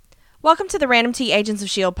Welcome to the Random T Agents of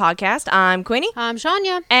S.H.I.E.L.D. podcast. I'm Queenie. I'm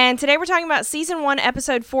Shania. And today we're talking about Season 1,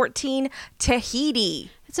 Episode 14, Tahiti.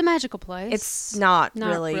 It's a magical place. It's not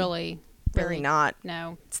really. Really not.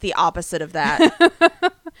 No. It's the opposite of that.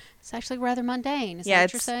 It's actually rather mundane. Is that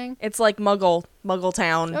what you're saying? It's like Muggle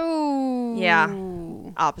Town. Oh. Yeah.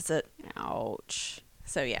 Opposite. Ouch.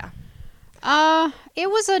 So, yeah. It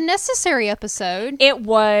was a necessary episode. It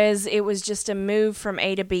was just a move from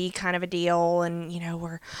A to B kind of a deal. And,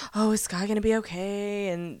 is Sky going to be okay?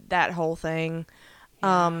 And that whole thing.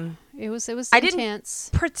 Yeah. It was intense.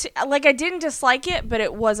 I didn't dislike it, but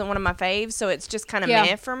it wasn't one of my faves, so it's just kind of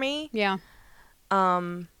meh for me. Yeah.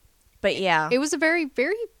 But yeah. It was a very,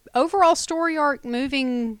 very overall story arc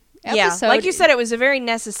moving episode. Yeah, like you said, it was a very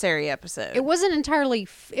necessary episode. It wasn't entirely,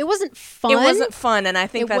 it wasn't fun. It wasn't fun, and I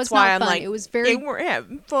think that's why I'm fun. like, it was very, we're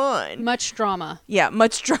having fun. Much drama. Yeah,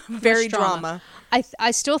 very drama.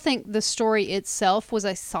 I still think the story itself was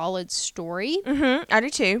a solid story. Mm-hmm, I do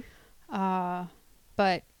too.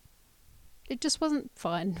 But it just wasn't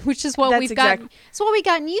fun, which is what It's what we've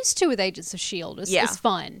gotten used to with Agents of S.H.I.E.L.D. It's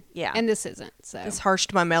fun. Yeah. And this isn't. So it's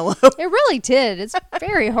harshed my mellow. It really did. It's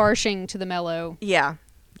very harshing to the mellow. Yeah.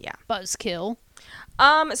 Buzzkill.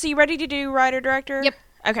 So you ready to do writer-director? Yep.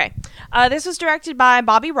 Okay. This was directed by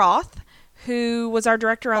Bobby Roth, who was our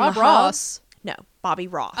director on Bob The Ross. Hub. No, Bobby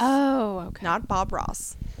Roth. Oh, okay. Not Bob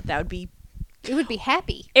Ross. That would be... It would be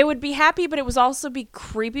happy. It would be happy, but it would also be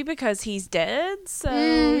creepy because he's dead. So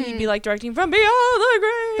he'd be like directing from beyond the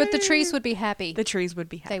grave. But the trees would be happy. The trees would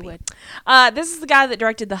be happy. They would. This is the guy that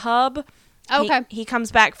directed The Hub. Okay. He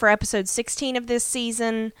comes back for episode 16 of this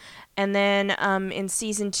season. And then in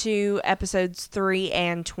season 2, episodes 3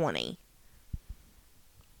 and 20.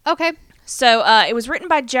 Okay. So it was written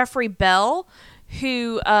by Jeffrey Bell,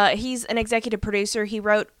 who he's an executive producer. He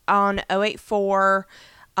wrote on 084.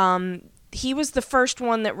 He was the first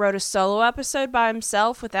one that wrote a solo episode by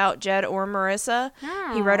himself without Jed or Marissa.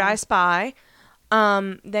 Oh. He wrote I Spy.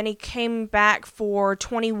 Then he came back for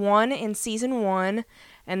 21 in season 1.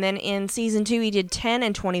 And then in season 2, he did 10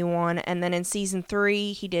 and 21. And then in season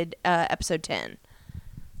 3, he did episode 10.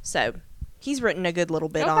 So he's written a good little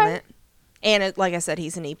bit on it. And like I said,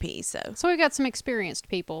 he's an EP. So we got some experienced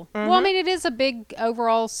people. Mm-hmm. Well, I mean, it is a big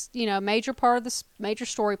overall, major part of this major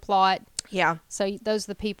story plot. Yeah. So those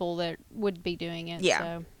are the people that would be doing it. Yeah.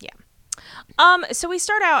 So. Yeah. So we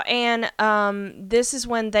start out, and this is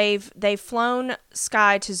when they've flown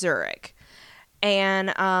Sky to Zurich,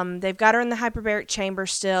 and they've got her in the hyperbaric chamber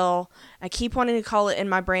still. I keep wanting to call it in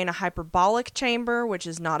my brain a hyperbolic chamber, which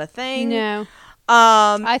is not a thing. No.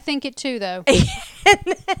 I think it too, though. And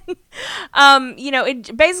then,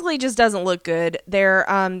 it basically just doesn't look good.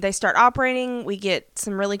 They start operating. We get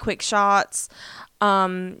some really quick shots.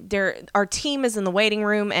 Our team is in the waiting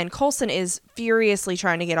room, and Coulson is furiously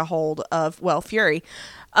trying to get a hold of, Fury.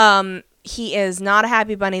 He is not a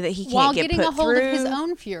happy bunny that he can't While get getting put a hold through. of his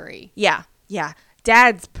own fury. Yeah.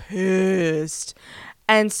 Dad's pissed.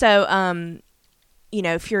 And so,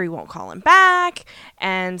 Fury won't call him back.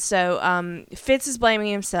 And so, Fitz is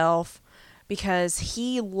blaming himself because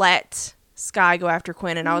he let Sky go after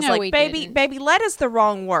Quinn. And I was like, baby, let is the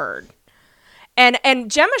wrong word.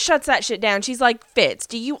 And Gemma shuts that shit down. She's like, Fitz,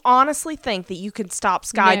 do you honestly think that you could stop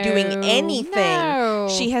Sky doing anything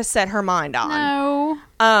she has set her mind on?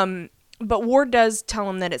 No. But Ward does tell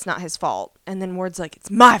him that it's not his fault. And then Ward's like,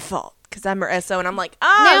 it's my fault because I'm her SO. And I'm like,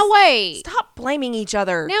 now wait. Stop blaming each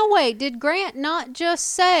other. Now wait, did Grant not just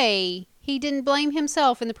say he didn't blame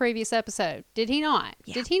himself in the previous episode? Did he not?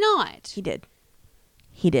 Yeah. Did he not? He did.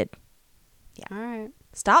 Yeah. All right.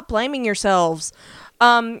 Stop blaming yourselves.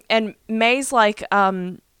 And May's like,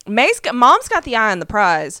 Mom's got the eye on the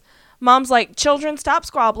prize. Mom's like, children, stop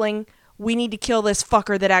squabbling. We need to kill this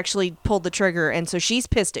fucker that actually pulled the trigger. And so she's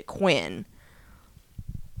pissed at Quinn.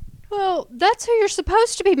 Well, that's who you're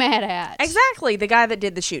supposed to be mad at. Exactly, the guy that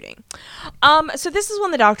did the shooting. So this is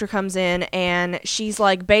when the doctor comes in, and she's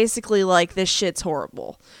like, basically like, this shit's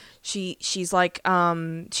horrible. She's like,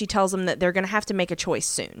 she tells them that they're going to have to make a choice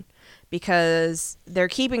soon because they're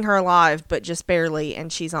keeping her alive, but just barely,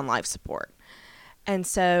 and she's on life support. And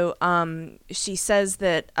so she says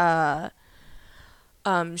that,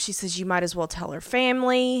 she says, you might as well tell her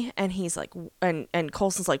family. And he's like, and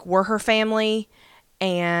Coulson's like, we're her family.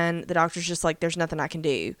 And the doctor's just like, there's nothing I can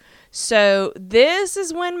do. So this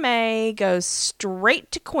is when May goes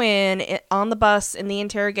straight to Quinn on the bus in the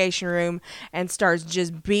interrogation room and starts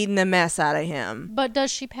just beating the mess out of him. But does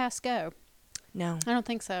she pass go? No. I don't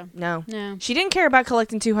think so. No. No. She didn't care about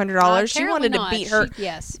collecting $200. She wanted to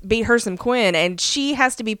beat her some Quinn. And she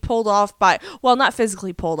has to be pulled off by, well, not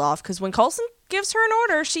physically pulled off, because when Coulson gives her an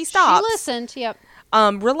order, she stops. She listened, yep.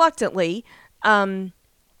 reluctantly,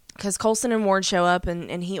 because Coulson and Ward show up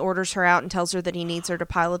and he orders her out and tells her that he needs her to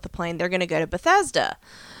pilot the plane. They're going to go to Bethesda,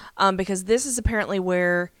 because this is apparently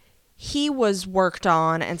where he was worked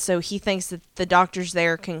on, and so he thinks that the doctors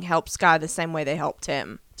there can help Skye the same way they helped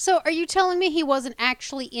him. So are you telling me he wasn't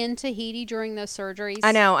actually in Tahiti during those surgeries?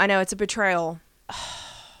 I know. It's a betrayal.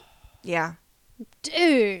 Yeah.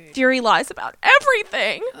 Dude. Fury lies about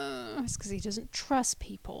everything. It's because he doesn't trust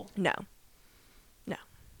people. No,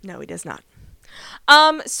 he does not.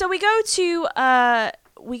 So we go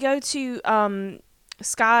to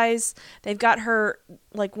Skye's. They've got her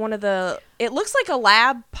like one of the. It looks like a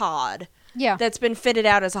lab pod. Yeah. That's been fitted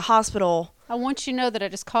out as a hospital. I want you to know that I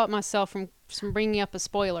just caught myself from bringing up a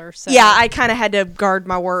spoiler. So. Yeah, I kind of had to guard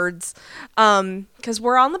my words because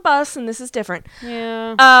we're on the bus and this is different.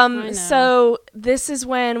 Yeah. I know. So this is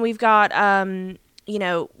when we've got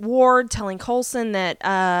Ward telling Coulson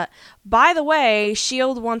that by the way,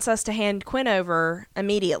 S.H.I.E.L.D. wants us to hand Quinn over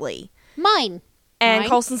immediately. Mine. And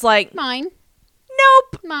Coulson's like, mine.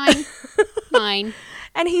 Nope. Mine.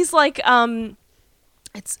 And he's like,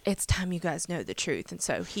 it's time you guys know the truth. And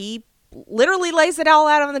so he literally lays it all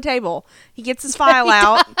out on the table. He gets his file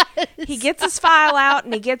out. He gets his file out,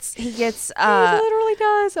 and he gets he literally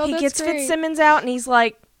does. Oh, he that's gets great. Fitzsimmons out, and he's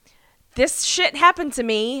like, this shit happened to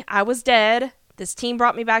me. I was dead. This team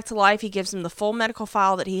brought me back to life. He gives him the full medical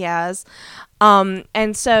file that he has.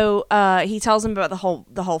 And so he tells him about the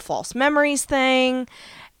whole false memories thing.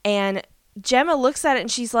 And Gemma looks at it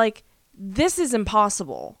and she's like, this is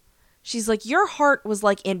impossible. She's like, your heart was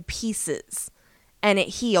like in pieces and it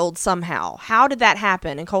healed somehow. How did that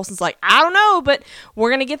happen? And Coulson's like, I don't know, but we're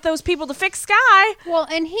going to get those people to fix Skye. Well,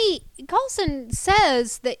 and Coulson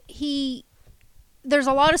says that there's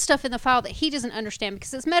a lot of stuff in the file that he doesn't understand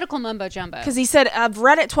because it's medical mumbo jumbo. Because he said, I've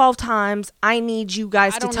read it 12 times. I need you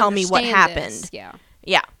guys to tell me what happened. This. Yeah.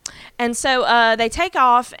 Yeah. And so they take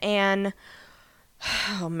off and,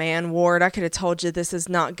 oh man, Ward, I could have told you this is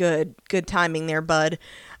not good. Good timing there, bud.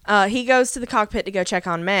 He goes to the cockpit to go check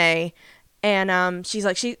on May. And she's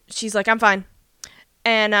like, I'm fine.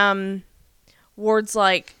 And Ward's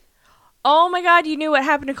like, oh my God, you knew what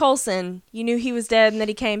happened to Coulson. You knew he was dead and that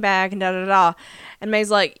he came back and da-da-da. And May's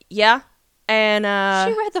like, yeah. And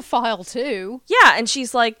she read the file too. Yeah, and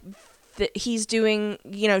she's like, he's doing,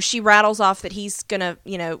 she rattles off that he's gonna,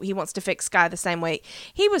 he wants to fix Skye the same way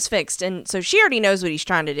he was fixed. And so she already knows what he's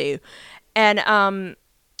trying to do. And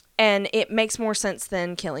it makes more sense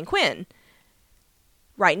than killing Quinn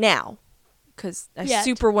right now. Because I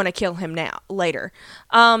super want to kill him later.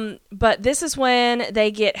 But this is when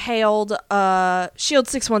they get hailed. S.H.I.E.L.D.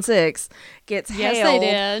 616 gets hailed. Yes, they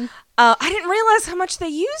did. I didn't realize how much they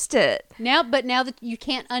used it. Now that you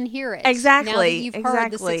can't unhear it. Exactly. Now that you've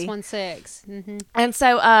heard the 616. Mm-hmm. And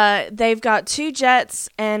so they've got 2 jets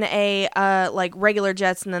and a regular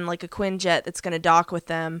jets and then like a Quinn jet that's going to dock with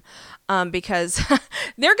them because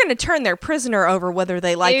they're going to turn their prisoner over whether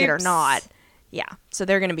they like it or not. Yeah, so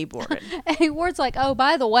they're going to be boarded. And Ward's like, oh,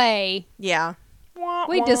 by the way. Yeah.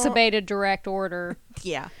 We disobeyed a direct order.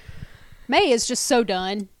 Yeah. May is just so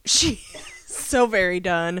done. She's so very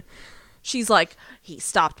done. She's like, he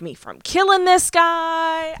stopped me from killing this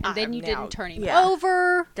guy. And then you didn't turn him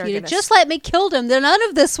over. You just let me kill him. Then none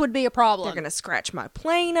of this would be a problem. They're going to scratch my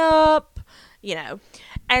plane up,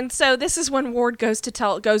 And so this is when Ward runs to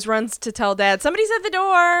tell Dad, somebody's at the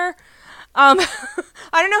door. I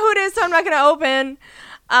don't know who it is, so I'm not going to open.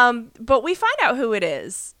 But we find out who it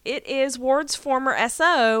is. It is Ward's former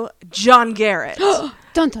SO, John Garrett.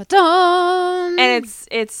 Dun dun dun. And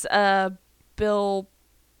it's Bill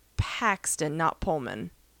Paxton, not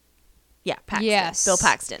Pullman. Yeah, Paxton. Yes. Bill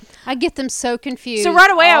Paxton. I get them so confused. So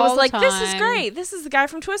right away I was like, this is great. This is the guy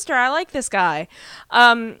from Twister. I like this guy.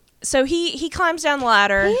 So he climbs down the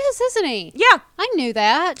ladder. He is, isn't he? Yeah. I knew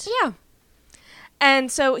that. Yeah.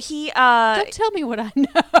 And so he... don't tell me what I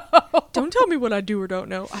know. Don't tell me what I do or don't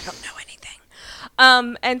know. I don't know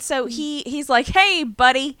anything. And so he's like, hey,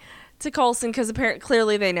 buddy, to Coulson, because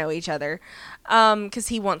clearly they know each other, because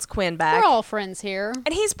he wants Quinn back. We're all friends here.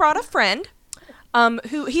 And he's brought a friend,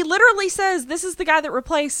 who he literally says, this is the guy that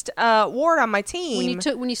replaced Ward on my team.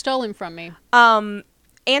 When you stole him from me.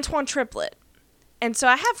 Antoine Triplett. And so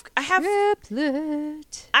I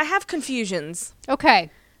have confusions.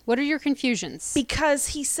 Okay. What are your confusions? Because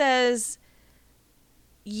he says,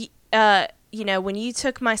 when you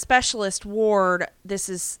took my specialist Ward, this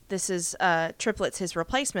is Triplett's his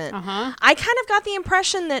replacement. Uh-huh. I kind of got the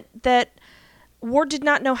impression that Ward did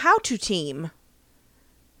not know how to team.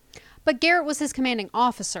 But Garrett was his commanding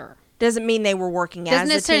officer. Doesn't mean they were working as a team.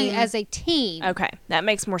 Doesn't necessarily as a team. Okay, that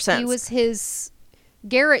makes more sense. He was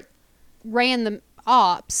Garrett ran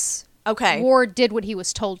ops, Okay. Ward did what he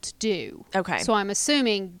was told to do. Okay. So I'm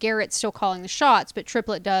assuming Garrett's still calling the shots, but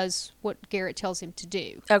Triplett does what Garrett tells him to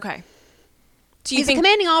do. Okay. So He's a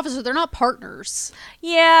commanding officer. They're not partners.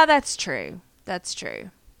 Yeah, that's true. That's true.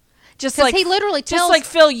 Just like he literally tells, just like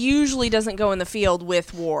Phil usually doesn't go in the field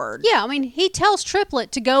with Ward. Yeah, I mean, he tells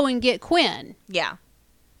Triplett to go and get Quinn. Yeah.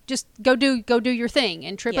 Just go do your thing,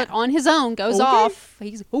 and Triplett on his own goes Okay. off.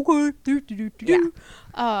 He's okay.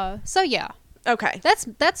 Yeah. So yeah. Okay.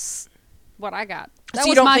 That's what I got. That so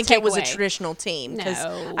you was don't my think it was a takeaway. traditional team?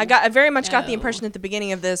 No. I very much got the impression at the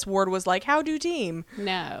beginning of this, Ward was like, "How do team?"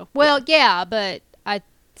 No. Well, yeah, but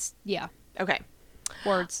yeah. Okay.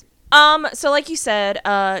 Words. So like you said,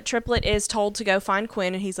 Triplett is told to go find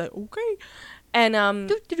Quinn, and he's like, "Okay." And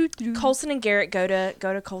Coulson and Garrett go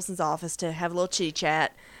to Coulson's office to have a little chitty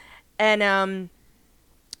chat, and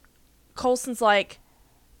Coulson's like,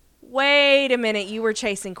 "Wait a minute, you were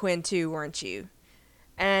chasing Quinn too, weren't you?"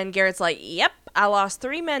 And Garrett's like, "Yep, I lost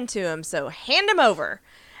 3 men to him, so hand him over."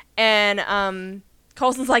 And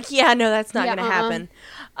Coulson's like, "Yeah, no, that's not going to happen."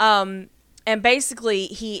 And basically,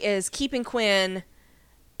 he is keeping Quinn.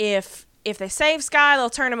 If they save Skye, they'll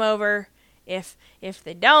turn him over. If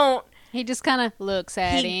they don't, he just kind of looks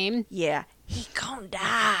at him. Yeah, he gonna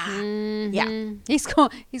die. Mm-hmm. Yeah,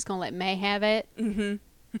 he's gonna let May have it. Mm-hmm.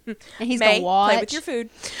 And he's May, gonna watch. play with your food.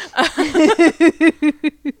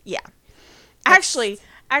 Yeah, actually,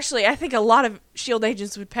 I think a lot of SHIELD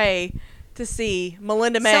agents would pay to see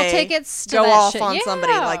Melinda May sell tickets to go that off shit. on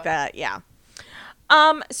somebody like that. Yeah.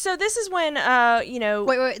 So this is when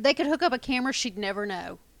Wait, they could hook up a camera. She'd never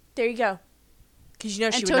know. There you go. Because she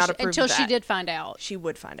would not approve until of that. she did find out. She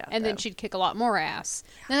would find out, and then she'd kick a lot more ass.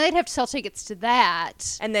 Then they'd have to sell tickets to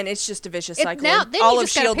that, and then it's just a vicious cycle. Now, all of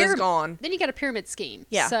SHIELD is gone. Then you got a pyramid scheme.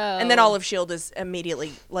 Yeah, so. and then all of SHIELD is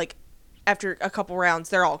immediately, like, after a couple rounds,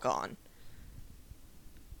 they're all gone.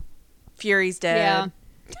 Fury's dead.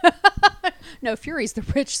 Yeah. No, Fury's the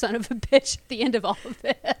rich son of a bitch at the end of all of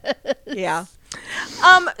it. Yeah.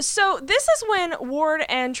 So this is when Ward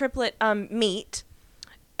and Triplett meet,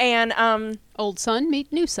 and old son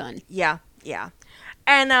meet new son. Yeah.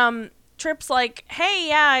 And Trip's like, "Hey,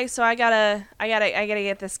 yeah, so I gotta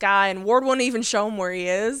get this guy," and Ward won't even show him where he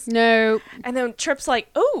is. No. And then Trip's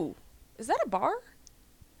like, "Ooh, is that a bar?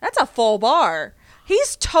 That's a full bar."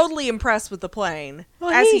 He's totally impressed with the plane,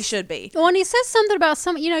 as he should be. When he says something about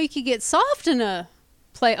you could get soft in a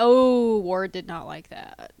play. Oh, Ward did not like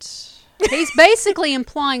that. He's basically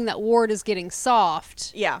implying that Ward is getting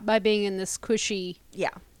soft. Yeah. By being in this cushy.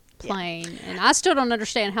 Plane. And I still don't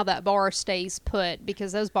understand how that bar stays put,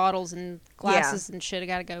 because those bottles and glasses and shit have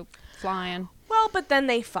got to go flying. Well, but then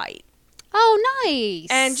they fight. Oh, nice.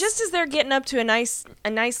 And just as they're getting up to a nice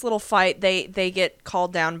little fight, they get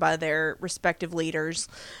called down by their respective leaders.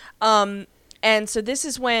 And so this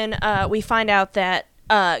is when we find out that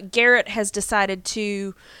Garrett has decided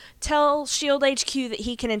to tell SHIELD HQ that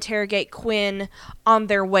he can interrogate Quinn on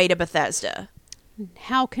their way to Bethesda.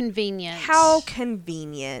 How convenient. How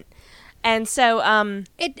convenient. And so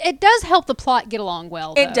it does help the plot get along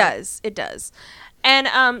well, though. It does.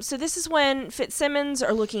 And so this is when Fitzsimmons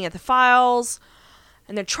are looking at the files,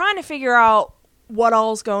 and they're trying to figure out what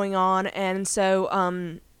all's going on. And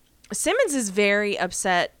so Simmons is very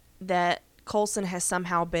upset that Coulson has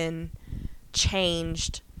somehow been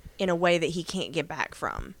changed in a way that he can't get back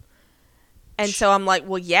from. And so I'm like,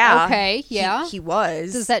 well, yeah. Okay, yeah. He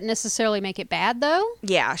was. Does that necessarily make it bad, though?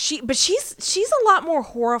 Yeah, she's a lot more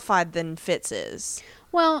horrified than Fitz is.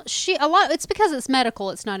 Well, it's because it's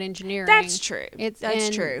medical, it's not engineering. That's true. That's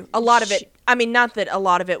true. A lot of it, I mean, not that a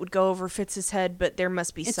lot of it would go over Fitz's head, but there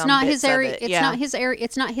must be some bits of it. It's not his area.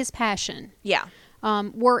 It's not his passion. Yeah.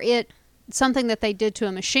 Were it something that they did to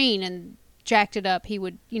a machine and jacked it up, he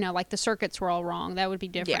would, like the circuits were all wrong. That would be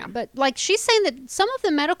different. Yeah. But like she's saying that some of the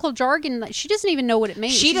medical jargon, like, she doesn't even know what it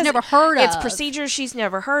means. She's never heard of. It's procedures she's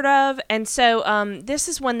never heard of. And so this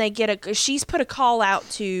is when they she's put a call out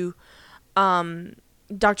to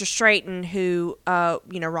Dr. Straighton, who,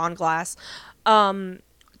 Ron Glass,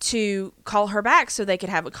 to call her back so they could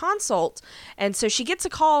have a consult. And so she gets a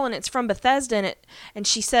call, and it's from Bethesda, and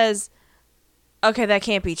she says, "Okay, that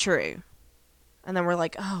can't be true." And then we're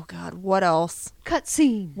like, "Oh God, what else?"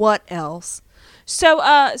 Cutscene. What else? So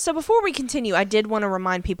before we continue, I did want to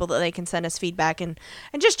remind people that they can send us feedback and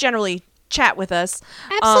just generally chat with us.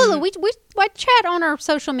 Absolutely. We chat on our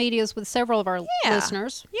social medias with several of our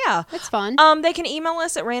listeners. Yeah. It's fun. They can email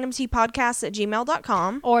us at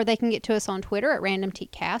randomtpodcasts@gmail.com. Or they can get to us on Twitter at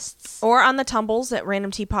randomtcasts. Or on the tumbles at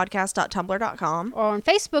randomtpodcast.tumblr.com. Or on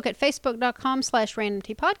Facebook at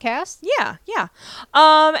facebook.com/randomtpodcast. Yeah.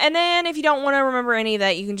 And then if you don't want to remember any of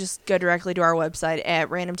that, you can just go directly to our website at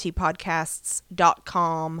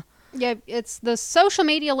randomtpodcasts.com. Yeah, it's the social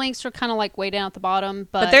media links are kind of like way down at the bottom,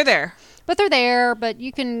 but they're there. But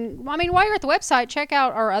you can, while you're at the website, check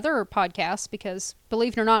out our other podcasts because,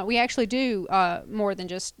 believe it or not, we actually do more than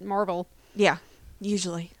just Marvel. Yeah,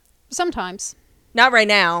 usually. Sometimes. Not right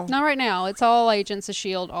now. It's all Agents of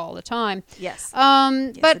S.H.I.E.L.D. all the time. Yes.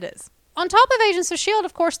 Yes, but it is. On top of Agents of S.H.I.E.L.D.,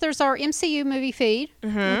 of course, there's our MCU movie feed,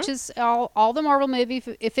 which is all the Marvel movies.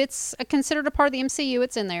 If it's considered a part of the MCU,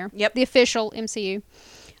 it's in there. Yep. The official MCU.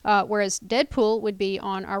 Whereas Deadpool would be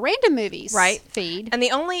on our random movies feed. And the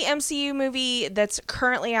only MCU movie that's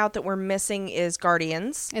currently out that we're missing is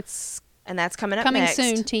Guardians. And that's coming up next.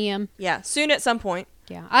 Coming soon, TM. Yeah, soon at some point.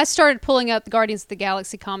 Yeah. I started pulling up the Guardians of the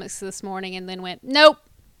Galaxy comics this morning and then went, nope.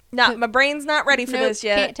 No, my brain's not ready for this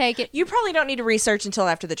yet. Can't take it. You probably don't need to research until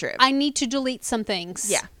after the trip. I need to delete some things.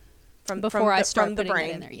 Yeah. Before I start from the putting brain.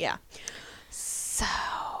 it in there. Yeah. So...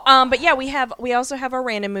 but yeah, we also have our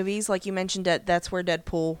random movies, like you mentioned. That's where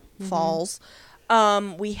Deadpool falls.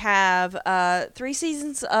 We have 3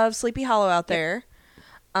 seasons of Sleepy Hollow out there.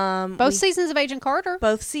 Both seasons of Agent Carter.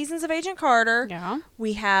 Both seasons of Agent Carter. Yeah.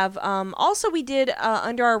 We have also we did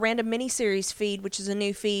under our random miniseries feed, which is a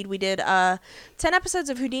new feed. We did 10 episodes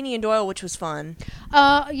of Houdini and Doyle, which was fun.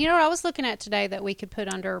 You know what I was looking at today that we could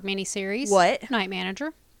put under miniseries? What? Night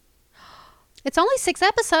Manager. It's only 6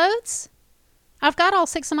 episodes. I've got all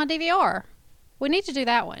 6 on my DVR. We need to do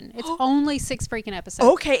that one. It's only 6 freaking episodes.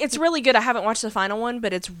 Okay, it's really good. I haven't watched the final one,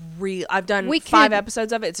 but it's real. I've done 5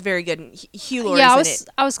 episodes of it. It's very good. Hugh Laurie's in it.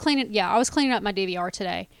 I was cleaning up my DVR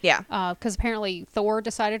today. Yeah. Because apparently Thor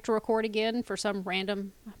decided to record again for some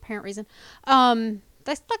random apparent reason.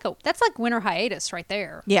 That's like winter hiatus right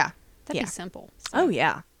there. Yeah. That'd be simple. So. Oh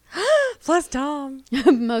yeah. Plus Tom.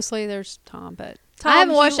 Mostly there's Tom, but I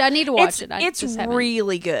haven't watched it. I need to watch it. It's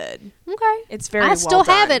really good. Okay. It's very I still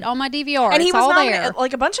have it on my DVR. And he was nominated.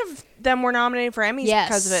 Like a bunch of them were nominated for Emmys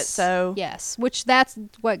because of it. So yes, which that's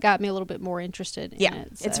what got me a little bit more interested in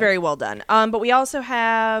it. So. It's very well done. But we also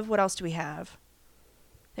have, what else do we have?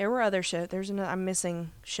 There were other shows. I'm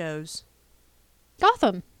missing shows.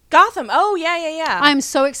 Gotham. Oh, yeah. I'm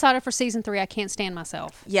so excited for season 3. I can't stand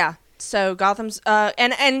myself. Yeah. So Gotham's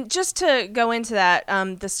and just to go into that,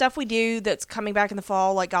 the stuff we do that's coming back in the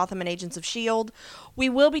fall, like Gotham and Agents of S.H.I.E.L.D., we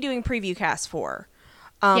will be doing preview casts for.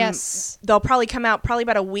 Yes, they'll probably come out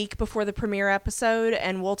about a week before the premiere episode,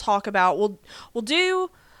 and we'll talk about we'll do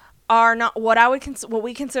our what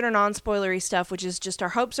we consider non-spoilery stuff, which is just our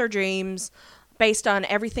hopes or dreams based on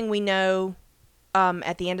everything we know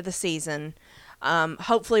at the end of the season.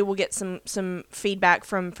 Hopefully we'll get some feedback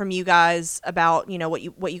from you guys about,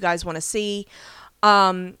 what you guys want to see.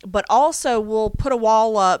 But also we'll put a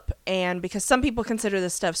wall up, and because some people consider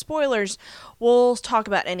this stuff spoilers, we'll talk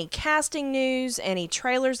about any casting news, any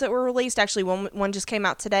trailers that were released. Actually, one just came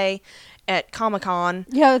out today at Comic-Con.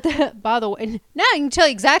 Yeah, by the way, now I can tell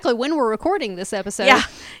you exactly when we're recording this episode. Yeah.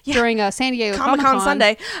 During San Diego Comic-Con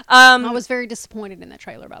Sunday. I was very disappointed in that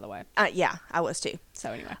trailer, by the way. Yeah, I was too.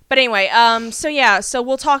 So anyway. But anyway, so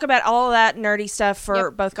we'll talk about all of that nerdy stuff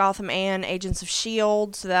for both Gotham and Agents of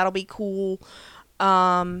S.H.I.E.L.D., so that'll be cool.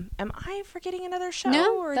 Am I forgetting another show?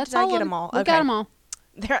 No, or that's did all I get them all? We got them all.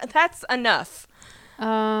 That's enough.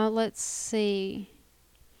 Let's see.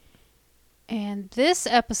 And this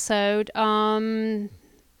episode, we're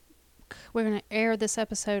going to air this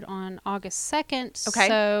episode on August 2nd. Okay.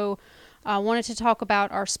 So I wanted to talk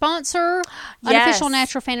about our sponsor, Unofficial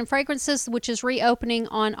Natural Phantom Fragrances, which is reopening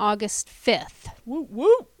on August 5th. Woo,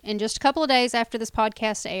 woo. In just a couple of days after this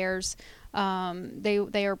podcast airs.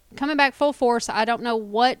 They are coming back full force. I don't know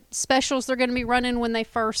what specials they're going to be running when they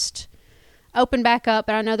first open back up,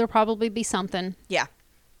 but I know there'll probably be something. Yeah.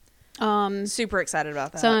 Super excited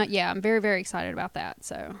about that. So yeah, I'm very, very excited about that.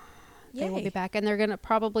 So they will be back, and they're going to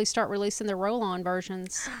probably start releasing the roll-on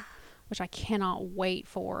versions, which I cannot wait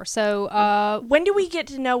for. So when do we get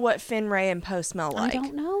to know what Finn Ray and Poe smell like? I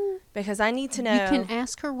don't know, because I need to know. You can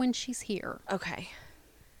ask her when she's here. Okay.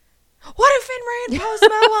 What do Finn Ray and Poe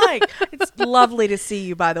smell like? It's lovely to see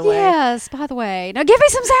you, by the way. Yes, by the way. Now give me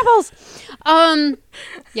some samples.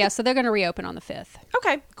 Yeah, so they're going to reopen on the 5th.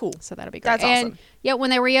 Okay, cool. So that'll be great. That's awesome. And yeah, when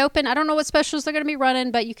they reopen, I don't know what specials they're going to be running,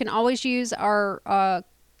 but you can always use our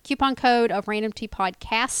coupon code of Random Tea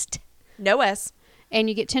Podcast. No S. And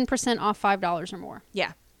you get 10% off $5 or more.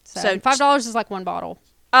 Yeah. So $5 is like one bottle.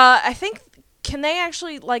 I think, can they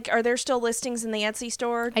actually, like, are there still listings in the Etsy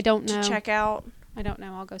store? I don't know. To check out? I don't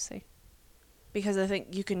know. I'll go see. Because I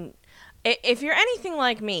think you can, if you're anything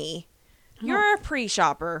like me, you're a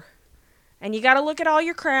pre-shopper. And you got to look at all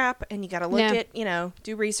your crap, and you got to look at,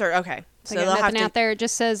 do research. Okay. So they'll have to, out there. It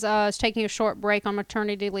just says it's taking a short break on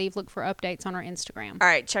maternity leave. Look for updates on our Instagram. All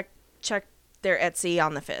right. Check their Etsy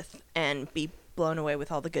on the 5th and be blown away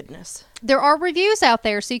with all the goodness. There are reviews out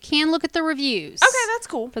there, so you can look at the reviews. Okay, that's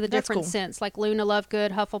cool. For the different scents, like Luna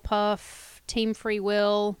Lovegood, Hufflepuff, Team Free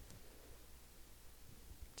Will.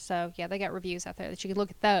 So, yeah, they got reviews out there that you can look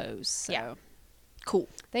at those. So. Yeah. Cool.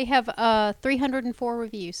 They have 304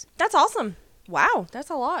 reviews. That's awesome. Wow,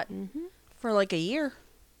 that's a lot. Mm-hmm. For like a year.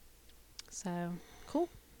 So, cool.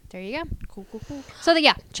 There you go. Cool. So,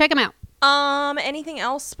 yeah, check them out. Anything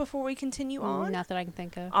else before we continue on? Not that I can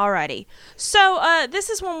think of. Alrighty. So,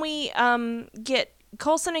 this is when we get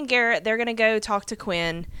Coulson and Garrett. They're gonna go talk to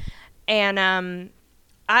Quinn, and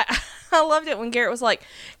I loved it when Garrett was like,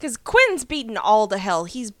 because Quinn's beaten all to hell.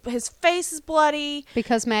 His face is bloody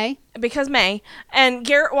because May, and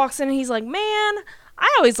Garrett walks in and he's like, man,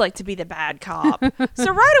 I always like to be the bad cop.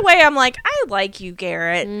 So right away I'm like, I like you,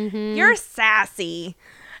 Garrett. Mm-hmm. You're sassy.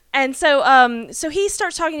 And so so he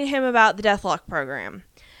starts talking to him about the Deathlock program.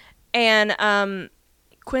 And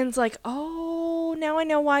Quinn's like, "Oh, now I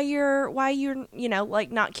know why you're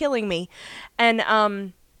like not killing me." And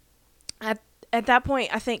at that point,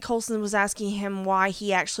 I think Coulson was asking him why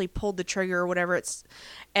he actually pulled the trigger or whatever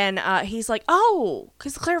and he's like, "Oh,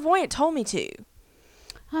 cuz the clairvoyant told me to."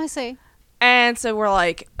 I see. And so we're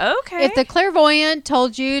like, "Okay. If the clairvoyant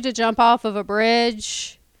told you to jump off of a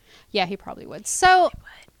bridge, yeah, he probably would." So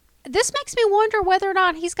this makes me wonder whether or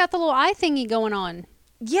not he's got the little eye thingy going on.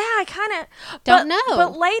 Yeah, I kind of don't know.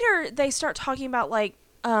 But later they start talking about like,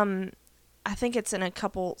 I think it's in a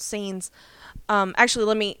couple scenes.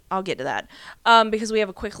 Actually, I'll get to that. Because we have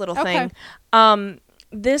a quick little thing.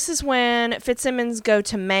 This is when Fitzsimmons go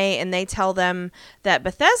to May and they tell them that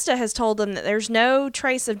Bethesda has told them that there's no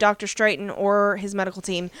trace of Dr. Straighton or his medical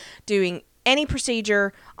team doing any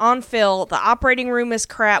procedure on Phil. The operating room is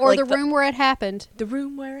crap. Or like the room where it happened. The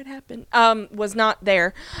room where it happened was not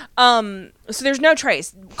there. So there's no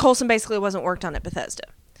trace. Coulson basically wasn't worked on at Bethesda.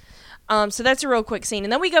 So that's a real quick scene.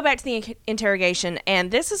 And then we go back to the interrogation.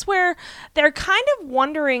 And this is where they're kind of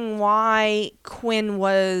wondering why Quinn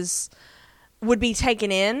would be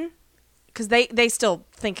taken in. Because they still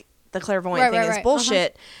think the clairvoyant thing is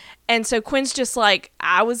bullshit. And so Quinn's just like,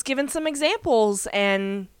 I was given some examples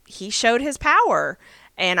and he showed his power,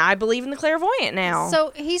 and I believe in the clairvoyant now.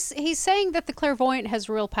 So he's saying that the clairvoyant has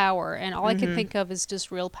real power, and all I can think of is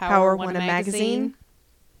just real power won a magazine.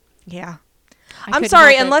 Yeah. I'm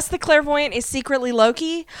sorry, unless the clairvoyant is secretly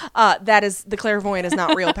Loki, the clairvoyant is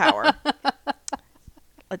not real power.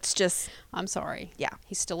 Let's just... I'm sorry. Yeah.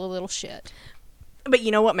 He's still a little shit. But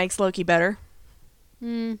you know what makes Loki better?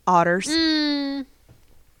 Otters.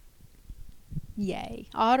 Yay.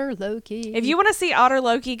 Otter Loki. If you want to see Otter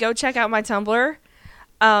Loki, go check out my Tumblr.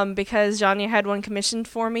 Because Janya had one commissioned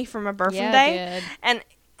for me for my birthday. Yeah, I did. And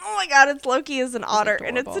oh my god, it's Loki as an otter.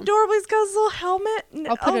 And it's adorable. He's got his little helmet.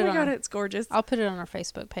 It's gorgeous. I'll put it on our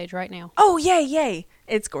Facebook page right now. Oh, yay.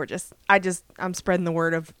 It's gorgeous. I'm spreading the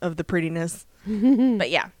word of the prettiness. But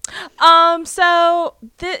yeah. So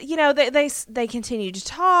they continue to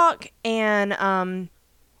talk, and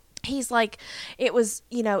he's like, it was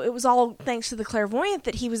all thanks to the clairvoyant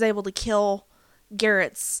that he was able to kill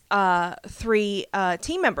Garrett's 3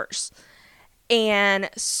 team members. And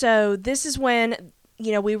so this is when,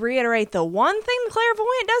 we reiterate the one thing the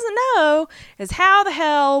clairvoyant doesn't know is how the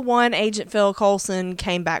hell one Agent Phil Coulson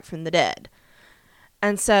came back from the dead.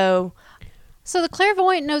 And so the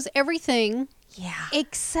clairvoyant knows everything. Yeah.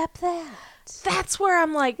 Except that. That's where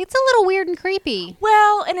I'm like... It's a little weird and creepy.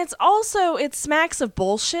 Well, and it smacks of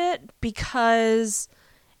bullshit, because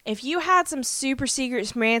if you had some super secret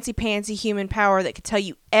fancy human power that could tell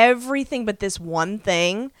you everything but this one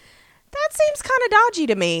thing, that seems kind of dodgy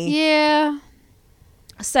to me. Yeah.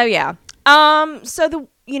 So, yeah.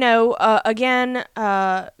 Again,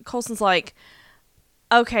 Coulson's like,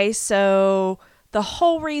 okay, so the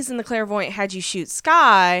whole reason the clairvoyant had you shoot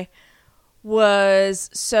Skye was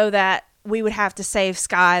so that we would have to save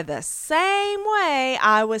Skye the same way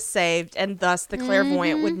I was saved, and thus the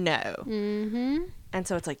clairvoyant would know. Mm-hmm. And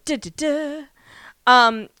so it's like, duh.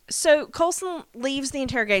 So Coulson leaves the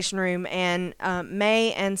interrogation room, and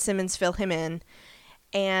May and Simmons fill him in.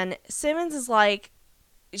 And Simmons is like,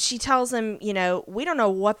 she tells him, we don't know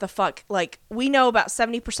what the fuck, like, we know about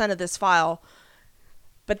 70% of this file.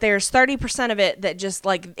 But there's 30% of it that just,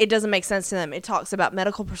 like, it doesn't make sense to them. It talks about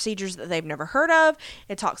medical procedures that they've never heard of.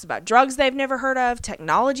 It talks about drugs they've never heard of,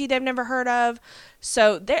 technology they've never heard of.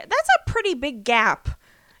 So that's a pretty big gap.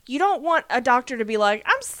 You don't want a doctor to be like,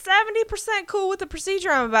 I'm 70% cool with the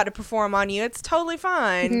procedure I'm about to perform on you. It's totally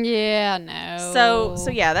fine. Yeah, no.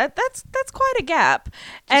 So yeah, that's quite a gap.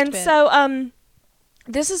 And so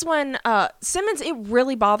this is when Simmons, it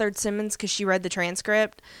really bothered Simmons because she read the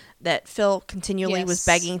transcript that Phil continually was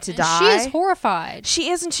begging to die. She is horrified. She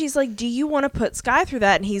is, and she's like, do you want to put Skye through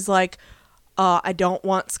that? And he's like, I don't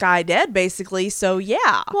want Skye dead, basically, so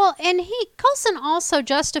yeah. Well, and Coulson also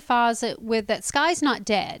justifies it with that Skye's not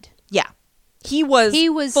dead. Yeah. He was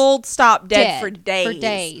full stop dead for days. For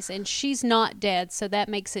days, and she's not dead, so that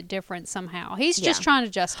makes it different somehow. He's just trying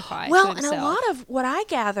to justify it to himself. And a lot of what I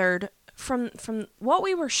gathered from what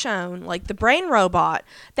we were shown, like the brain robot,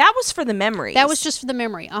 that was for the memories. That was just for the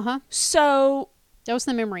memory, So... That was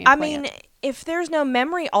the memory implant. I mean, if there's no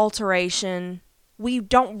memory alteration, we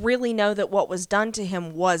don't really know that what was done to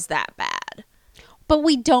him was that bad. But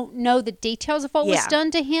we don't know the details of what was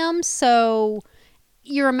done to him, so...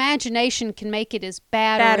 Your imagination can make it as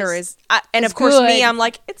bad or as and of course, me, I'm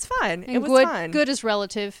like, it's fine. It was fine. Good is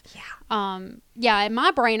relative. Yeah. In my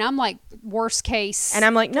brain, I'm like, worst case. And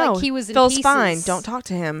I'm like, no, like he was in Phil's pieces. Fine. Don't talk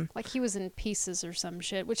to him. Like he was in pieces or some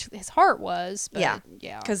shit, which his heart was. But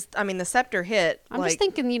yeah. Because, I mean, the scepter hit. I'm just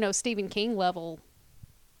thinking, Stephen King level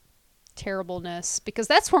terribleness, because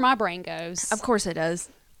that's where my brain goes. Of course it does.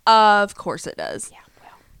 Of course it does. Yeah,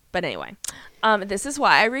 well. But anyway. This is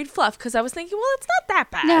why I read fluff, because I was thinking, well, it's not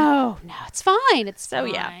that bad. No, it's fine. It's so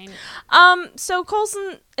fine. Yeah. So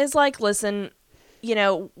Coulson is like, listen,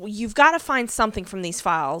 you've got to find something from these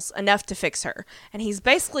files enough to fix her. And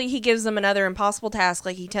he gives them another impossible task,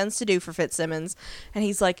 like he tends to do for Fitzsimmons. And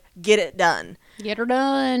he's like, get it done. Get her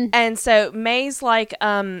done. And so May's like,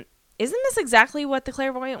 isn't this exactly what the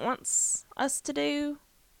clairvoyant wants us to do?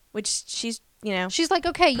 Which she's like,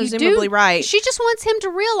 okay, presumably you do. Right. She just wants him to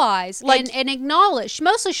realize and acknowledge.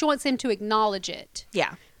 Mostly, she wants him to acknowledge it.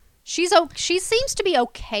 Yeah, she seems to be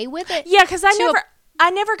okay with it. Yeah, because I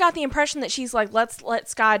never got the impression that she's like, let's let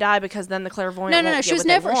Skye die because then the clairvoyant. No. She was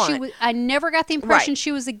never. I never got the impression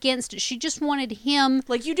she was against it. She just wanted him,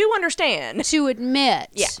 like, you do understand, to admit.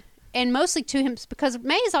 Yeah. And mostly to him, because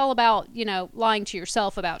May is all about lying to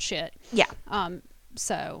yourself about shit. Yeah.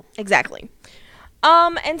 So exactly.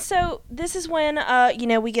 And so this is when,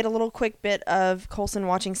 we get a little quick bit of Coulson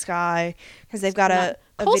watching Skye because they've got a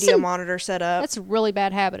video monitor set up. That's a really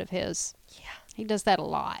bad habit of his. Yeah. He does that a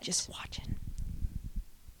lot. Just watching.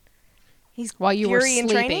 He's while you Fury were sleeping.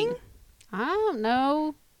 In training? I don't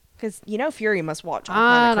know. Because, Fury must watch all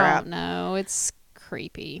kind of crap. I don't know. It's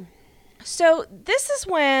creepy. So this is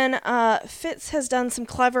when Fitz has done some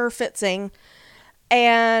clever fitzing.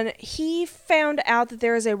 And he found out that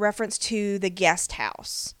there is a reference to the guest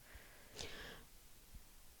house.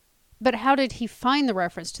 But how did he find the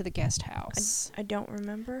reference to the guest house? I don't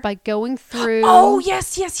remember. By going through... Oh,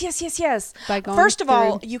 yes. By going First of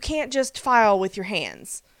all, you can't just file with your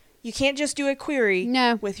hands. You can't just do a query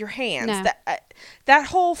with your hands. No. That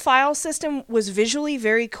whole file system was visually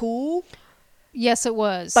very cool. Yes, it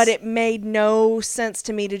was. But it made no sense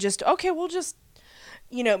to me to just, we'll just...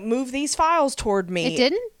 move these files toward me. It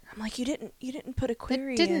didn't? I'm like, you didn't put a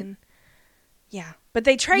query in. Yeah. But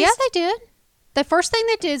they traced. Yeah, they did. The first thing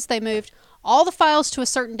they did is they moved all the files to a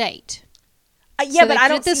certain date. Yeah, so but I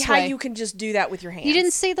don't see how you can just do that with your hands. You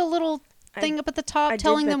didn't see the little thing up at the top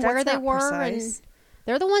telling them where they were? Precise. And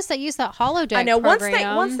they're the ones that use that holodeck I know.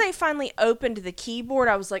 program. Once they finally opened the keyboard,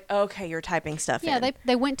 I was like, okay, you're typing stuff in. Yeah,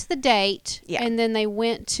 they went to the date. Yeah. And then they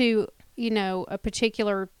went to, a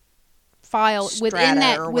particular file within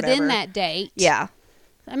that date. Yeah.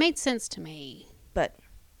 That made sense to me. But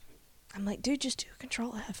I'm like, dude, just do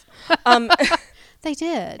Control F. They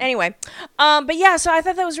did. Anyway. But yeah, so I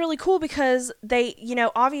thought that was really cool because they,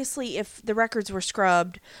 obviously if the records were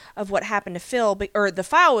scrubbed of what happened to Phil, or the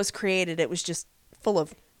file was created, it was just full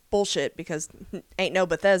of bullshit because ain't no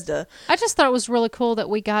Bethesda. I just thought it was really cool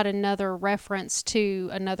that we got another reference to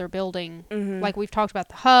another building. Mm-hmm. Like we've talked about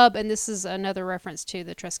the hub, and this is another reference to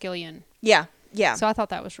the Triskelion. Yeah. So I thought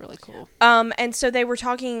that was really cool. And so they were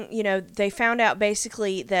talking, they found out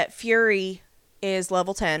basically that Fury is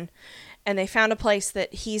level 10, and they found a place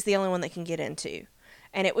that he's the only one that can get into.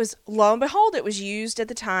 And it was, lo and behold, it was used at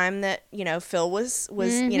the time that, Phil was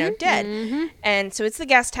dead. Mm-hmm. And so it's the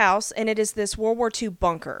guest house, and it is this World War II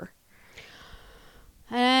bunker.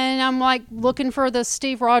 And I'm like looking for the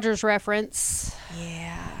Steve Rogers reference.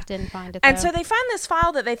 Yeah. Didn't find it, And so they find this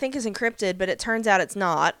file that they think is encrypted, but it turns out it's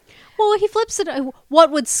not. Well, he flips it.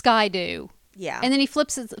 What would Skye do? Yeah. And then he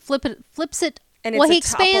flips it. And he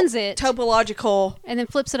expands it. Topological. And then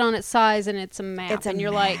flips it on its size, and it's a map. It's a and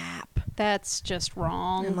you're map. like, that's just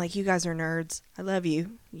wrong. I'm like, you guys are nerds. I love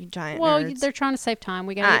you, you giant nerds. Well, they're trying to save time.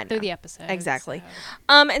 We got to get through the episode. Exactly.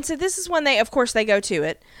 So. And so this is when they go to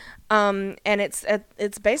it. And it's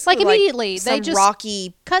basically like immediately some they just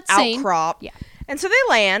rocky outcrop. Yeah. And so they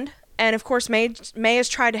land, and of course May has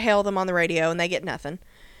tried to hail them on the radio, and they get nothing.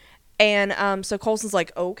 And so Coulson's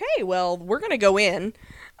like, okay, well, we're gonna go in.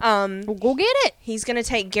 We'll go get it. He's gonna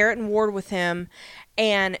take Garrett and Ward with him,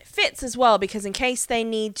 and Fitz as well, because in case they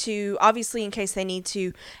need to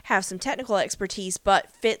have some technical expertise, but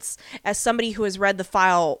Fitz, as somebody who has read the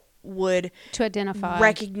file, would to identify,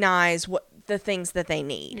 recognize what the things that they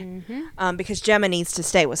need, because Gemma needs to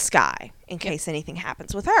stay with Skye in case anything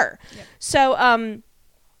happens with her. Yep. So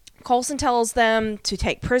Coulson tells them to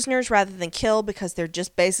take prisoners rather than kill, because they're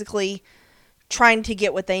just basically trying to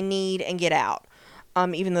get what they need and get out,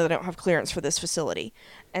 even though they don't have clearance for this facility.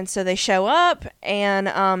 And so they show up,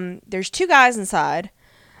 and there's 2 guys inside,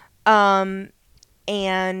 and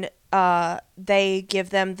they give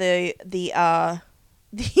them the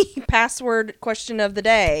password question of the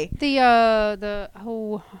day.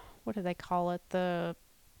 What do they call it? The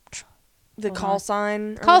call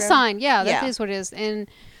sign? Call sign, yeah, that is what it is. And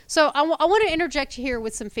so I want to interject here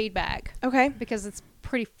with some feedback. Okay. Because it's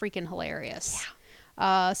pretty freaking hilarious.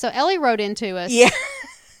 Yeah. So Ellie wrote into us. Yeah.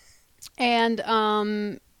 And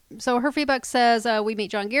so her feedback says, we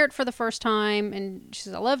meet John Garrett for the first time, and she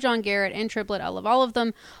says, I love John Garrett and Triplet. I love all of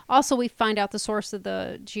them. Also, we find out the source of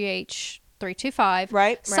the GH325.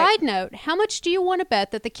 Right. Side note, how much do you want to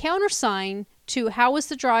bet that the countersign to how was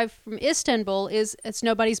the drive from Istanbul is it's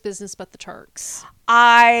nobody's business but the Turks?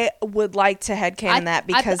 I would like to headcanon that,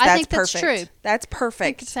 because I that's think perfect. That's true. That's perfect. I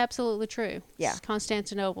think it's absolutely true. Yeah. It's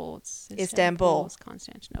Constantinople. It's Istanbul. It's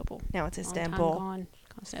Constantinople. Now it's Istanbul. Long time gone.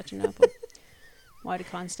 Constantinople. Why did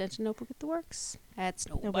Constantinople get the works? That's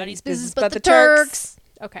nobody's business but the Turks.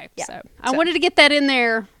 Okay, yeah. So I wanted to get that in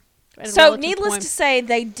there. So needless to say,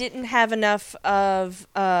 they didn't have enough of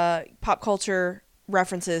pop culture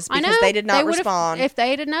references, because they did not respond. If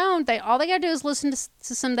they had known, all they got to do is listen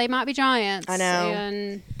to some They Might Be Giants. I know.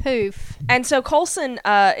 And poof. And so Coulson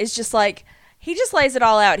is just like, he just lays it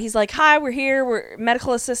all out. He's like, hi, we're here. We're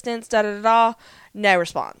medical assistants, da-da-da-da. No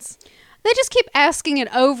response. They just keep asking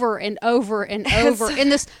it over and over and over in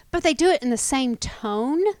this, but they do it in the same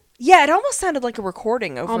tone. Yeah, it almost sounded like a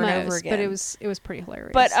recording over and over again. But it was pretty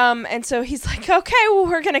hilarious. But and so he's like, okay, well,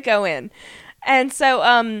 we're gonna go in. And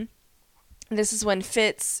so this is when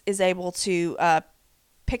Fitz is able to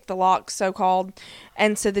pick the lock, so called.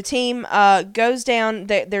 And so the team goes down.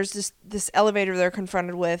 There's this elevator they're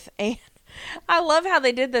confronted with, and I love how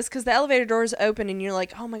they did this, because the elevator doors open and you're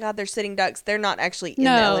like, oh my god, they're sitting ducks. They're not actually in the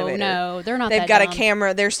elevator. No, they're not. They've got a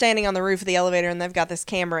camera. They're standing on the roof of the elevator, and they've got this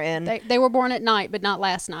camera in. They were born at night, but not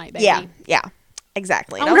last night, baby. Yeah,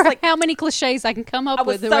 exactly. I wonder how many cliches I can come up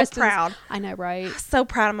with. I was so proud. I know, right? So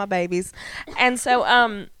proud of my babies. And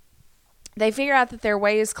so they figure out that their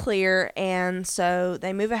way is clear, and so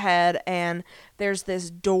they move ahead, and there's this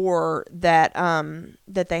door that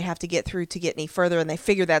that they have to get through to get any further, and they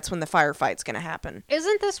figure that's when the firefight's going to happen.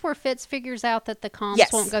 Isn't this where Fitz figures out that the comms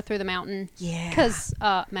won't go through the mountain? Yeah.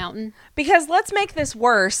 Because let's make this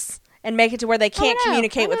worse and make it to where they can't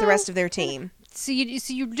communicate with the rest of their team. So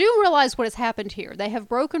you do realize what has happened here. They have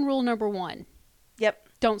broken rule number 1. Yep.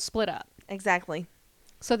 Don't split up. Exactly.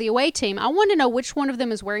 So the away team, I want to know which one of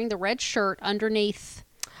them is wearing the red shirt underneath.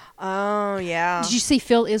 Oh, yeah. Did you see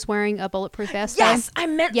Phil is wearing a bulletproof vest? Yes, I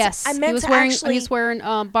meant he's wearing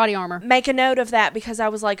body armor. Make a note of that, because I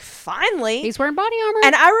was like, finally. He's wearing body armor.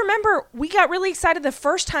 And I remember we got really excited the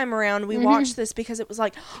first time around we watched this, because it was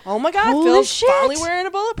like, oh my god, Phil's finally wearing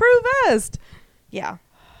a bulletproof vest. Yeah.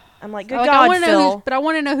 I'm like, good God, Phil. But I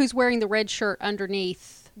want to know who's wearing the red shirt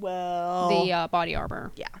underneath the body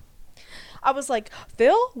armor. Yeah. I was like,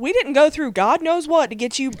 Phil, we didn't go through God knows what to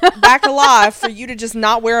get you back alive for you to just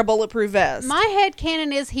not wear a bulletproof vest. My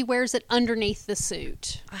headcanon is he wears it underneath the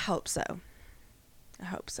suit. I hope so.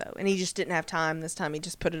 And he just didn't have time this time. He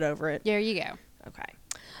just put it over it. There you go.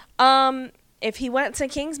 Okay. If he went to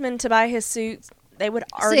Kingsman to buy his suits, they would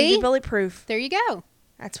already be bulletproof. There you go.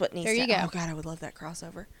 That's what needs to happen. Oh, God, I would love that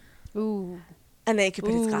crossover. Ooh. And then he could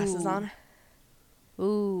put his glasses on.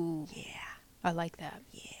 Ooh. Yeah. I like that.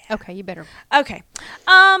 Yeah. Okay, you better. Okay.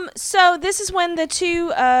 So this is when the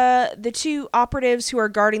two operatives who are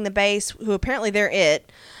guarding the base, who apparently they're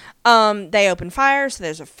they open fire, so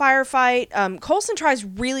there's a firefight. Coulson tries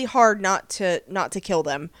really hard not to kill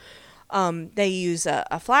them. They use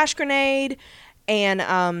a flash grenade,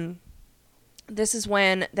 and this is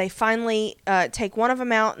when they finally take one of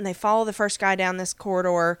them out, and they follow the first guy down this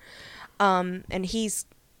corridor, and he's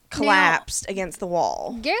collapsed against the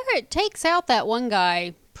wall. Garrett takes out that one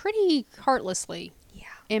guy pretty heartlessly. Yeah.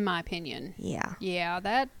 In my opinion. Yeah. Yeah,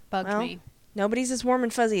 that bugged me. Nobody's as warm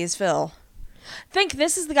and fuzzy as Phil. Think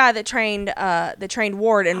this is the guy that trained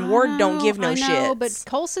Ward, and Ward don't give no shit. But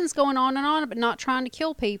Coulson's going on and on, but not trying to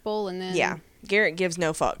kill people, and then Garrett gives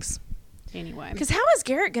no fucks. Anyway, because how is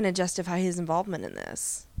Garrett going to justify his involvement in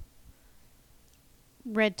this?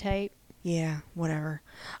 Red tape. Yeah, whatever.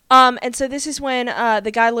 And so this is when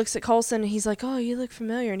the guy looks at Coulson, and he's like, "Oh, you look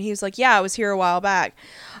familiar," and he was like, "Yeah, I was here a while back."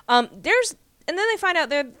 And then they find out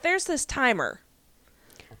there's this timer.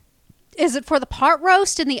 Is it for the pot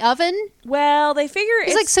roast in the oven? Well, they figure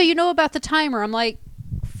it's like, so you know about the timer. I'm like,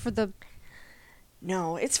 for the...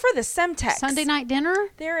 No, it's for the Semtex. Sunday night dinner?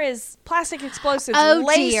 There is plastic explosives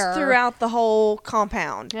laced throughout the whole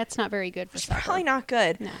compound. That's not very good for supper. It's probably not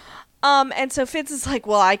good. No. And so Fitz is like,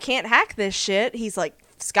 well, I can't hack this shit. He's like,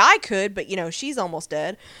 Skye could, but, she's almost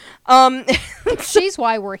dead. She's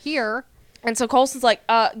why we're here. And so Coulson's like,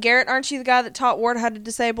 Garrett, aren't you the guy that taught Ward how to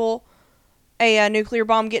disable a nuclear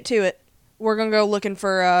bomb? Get to it. We're going to go looking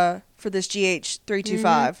for this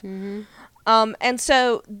GH-325. Mm-hmm. And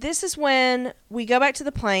so this is when we go back to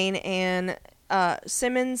the plane, and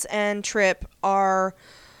Simmons and Tripp are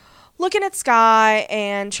looking at Skye,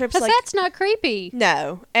 and Tripp's like... that's not creepy.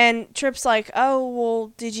 No. And Tripp's like, oh,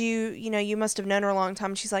 well, did you must have known her a long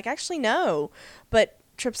time. And she's like, actually, no. But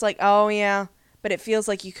Tripp's like, oh, yeah, but it feels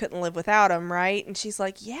like you couldn't live without him, right? And she's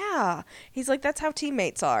like, yeah. He's like, that's how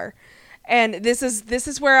teammates are. And this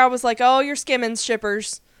is where I was like, oh, you're Skimmins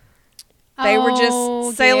shippers. They were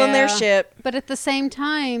just sailing their ship. But at the same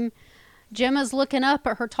time, Gemma's looking up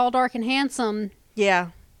at her tall, dark, and handsome. Yeah.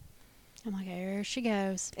 I'm like, here she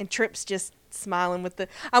goes. And Tripp's just smiling with the...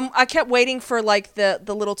 I kept waiting for, like, the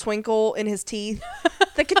little twinkle in his teeth.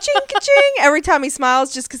 The ka-ching, ka-ching. Every time he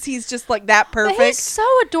smiles, just because he's just, like, that perfect. But he's so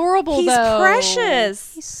adorable, though. He's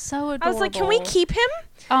precious. He's so adorable. I was like, can we keep him?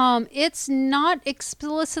 It's not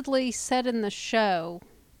explicitly said in the show.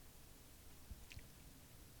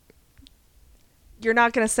 You're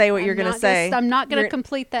not going to say what you're going to say. I'm not going to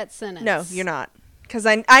complete that sentence. No, you're not. Because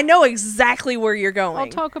I know exactly where you're going. I'll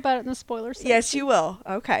talk about it in the spoiler section. Yes, you will.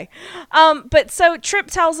 Okay. But so Tripp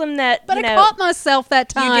tells him that... But I caught myself that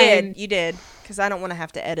time. You did. Because I don't want to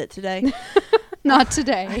have to edit today. Not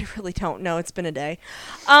today. I really don't know. It's been a day.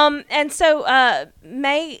 And so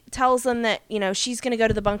May tells them that, she's going to go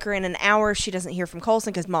to the bunker in an hour if she doesn't hear from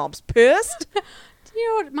Coulson because Mom's pissed. Do you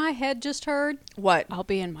know what my head just heard? What? I'll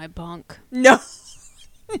be in my bunk. No.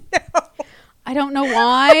 No. I don't know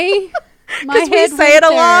why. Because we say it a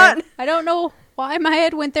lot. I don't know why my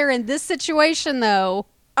head went there in this situation, though.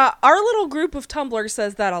 Our little group of Tumblr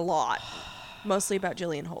says that a lot. Mostly about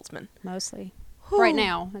Jillian Holtzman. Mostly. Right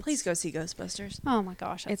now. Please go see Ghostbusters. Oh my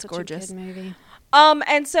gosh, that's it's gorgeous. A good movie.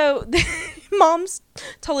 And so Mom's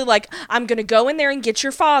totally like, I'm gonna go in there and get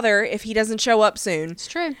your father if he doesn't show up soon. It's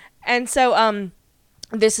true. And so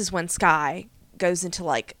this is when Skye goes into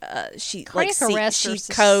she codes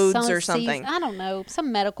or something. I don't know,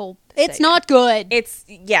 some medical. It's not good.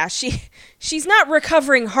 She's not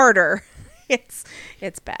recovering harder.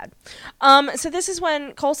 It's bad. So this is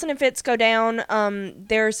when Coulson and Fitz go down.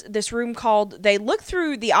 There's this room called... They look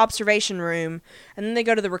through the observation room, and then they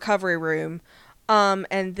go to the recovery room.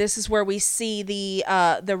 And this is where we see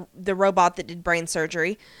the robot that did brain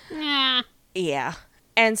surgery. Nah. Yeah.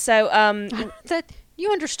 And so...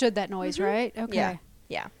 you understood that noise, mm-hmm. right? Okay.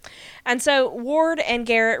 Yeah. And so Ward and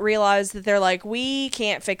Garrett realize that they're like, we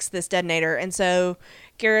can't fix this detonator. And so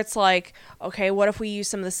Garrett's like, okay, what if we use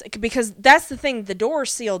some of this? Because that's the thing, the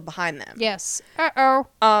door's sealed behind them. Yes.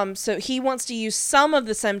 Uh-oh. So he wants to use some of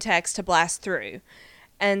the Semtex to blast through.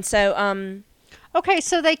 And so, okay,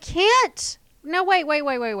 so they can't... No, wait.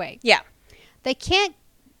 Yeah. They can't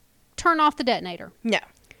turn off the detonator. No.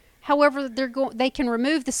 However, they can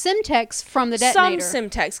remove the Semtex from the detonator. Some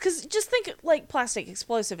Semtex, because just think like plastic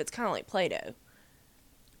explosive. It's kind of like Play-Doh.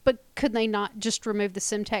 But could they not just remove the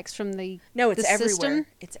Semtex from the No, it's everywhere. System?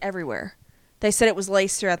 It's everywhere. They said it was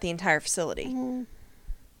laced throughout the entire facility. Mm.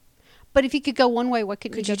 But if you could go one way, what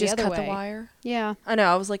couldn't you go the other way? Could you just cut the wire? Yeah. I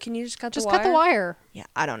know. I was like, can you just cut the wire? Just cut the wire. Yeah,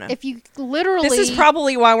 I don't know. If you literally... This is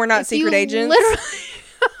probably why we're not secret agents.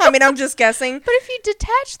 I mean, I'm just guessing. But if you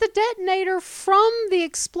detach the detonator from the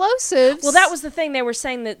explosives... Well, that was the thing. They were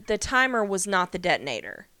saying that the timer was not the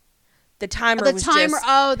detonator. The timer was just...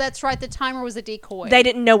 Oh, that's right. The timer was a decoy. They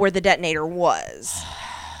didn't know where the detonator was.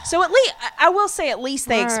 So at least... I will say at least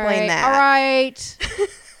they explained that. All right.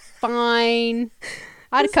 Fine.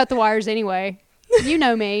 I'd have cut the wires anyway. You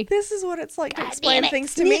know me. This is what it's like to explain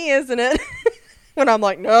things to me, isn't it? When I'm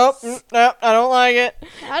like, nope, I don't like it.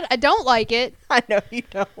 I don't like it. I know you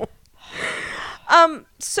don't.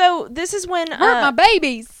 So this is when... Hurt my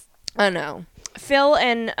babies. I know. Phil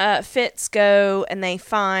and Fitz go and they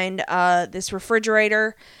find this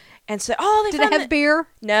refrigerator. And so, Did it have beer?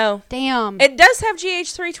 No. Damn. It does have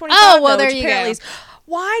GH325. Oh, well, there you go.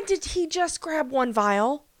 Why did he just grab one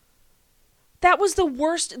vial? That was the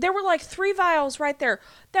worst. There were like 3 vials right there.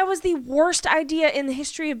 That was the worst idea in the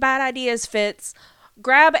history of bad ideas, Fitz.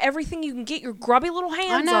 Grab everything you can get your grubby little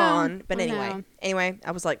hands on. But anyway,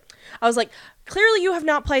 I was like, clearly you have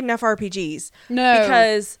not played enough RPGs. No.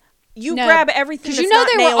 Because you grab everything that's not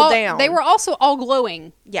nailed down. They were also all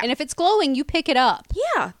glowing. Yeah. And if it's glowing, you pick it up.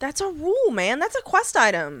 Yeah, that's a rule, man. That's a quest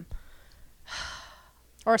item.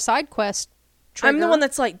 Or a side quest trigger. I'm the one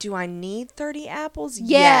that's like, do I need 30 apples?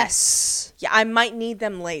 Yes. Yeah, I might need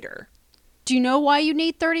them later. Do you know why you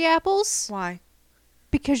need 30 apples? Why?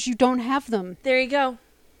 Because you don't have them. There you go.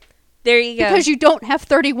 Because you don't have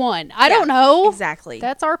 31. I don't know. Exactly.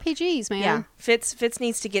 That's RPGs, man. Yeah. Fitz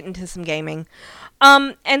needs to get into some gaming.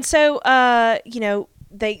 And so,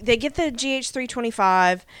 they get the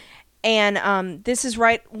GH325, and this is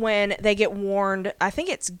right when they get warned. I think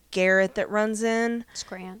it's Garrett that runs in. It's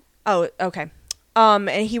Grant. Oh, okay. And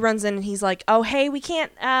he runs in and he's like, "Oh, hey, we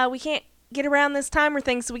can't get around this timer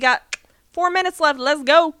thing, so we got 4 minutes left. Let's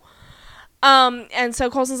go." And so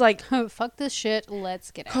Coulson's like, "Fuck this shit.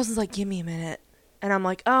 Let's get out." Coulson's like, "Give me a minute." And I'm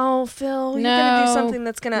like, "Oh, Phil, you're gonna do something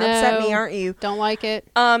that's gonna upset me, aren't you?" Don't like it.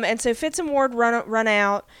 And so Fitz and Ward run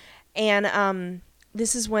out, and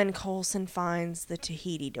this is when Coulson finds the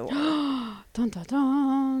Tahiti door. Dun, dun,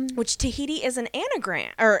 dun. Which Tahiti is an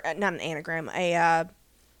anagram, or not an anagram,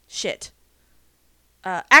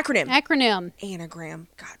 acronym. Anagram.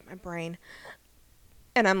 God, my brain.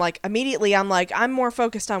 And I'm like, immediately, I'm more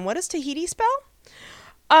focused on what does Tahiti spell?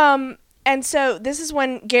 And so this is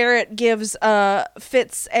when Garrett gives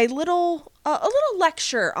Fitz a little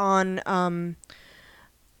lecture on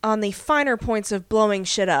the finer points of blowing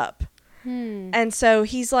shit up. And so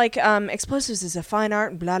he's like, explosives is a fine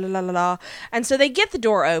art, and blah, blah, blah, blah. And so they get the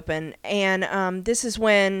door open, and this is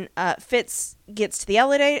when Fitz gets to the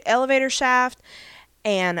elevator shaft,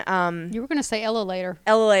 and... you were going to say elevator.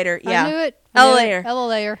 Elevator, yeah. I knew it.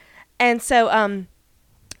 Elevator. And so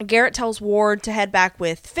Garrett tells Ward to head back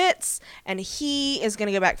with Fitz, and he is going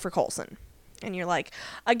to go back for Coulson. And you're like,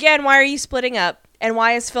 again, why are you splitting up? And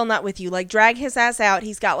why is Phil not with you? Like, drag his ass out.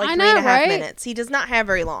 He's got like 3.5 minutes. He does not have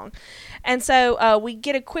very long. And so we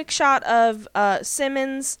get a quick shot of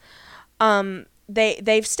Simmons.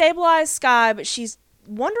 They've stabilized Skye, but she's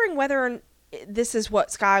wondering whether this is what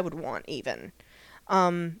Skye would want even.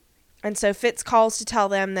 And so Fitz calls to tell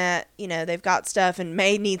them that, they've got stuff and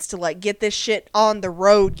May needs to like get this shit on the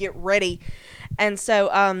road, get ready. And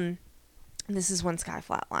so this is when Skye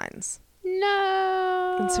flatlines.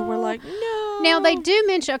 No. And so we're like, no. Now they do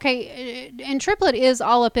mention, and Triplet is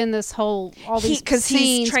all up in this all these because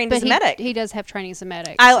he's trained as a medic. He does have training as a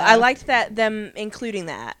medic. I liked them including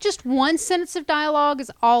that. Just one sentence of dialogue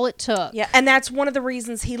is all it took. Yeah, and that's one of the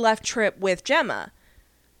reasons he left Trip with Gemma.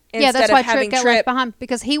 Yeah, that's why Trip got left behind,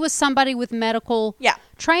 because he was somebody with medical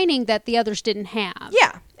training that the others didn't have.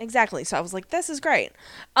 Yeah, exactly. So I was like, this is great.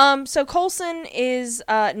 So Coulson is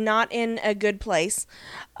not in a good place.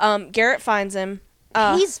 Garrett finds him.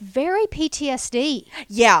 He's very PTSD.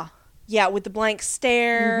 Yeah, with the blank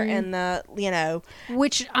stare and the,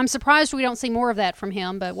 Which I'm surprised we don't see more of that from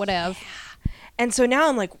him, but whatever. Yeah. And so now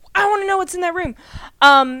I'm like, I want to know what's in that room.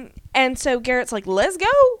 And so Garrett's like, let's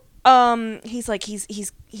go. He's like, he's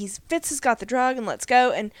Fitz has got the drug and let's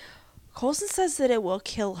go. And Coulson says that it will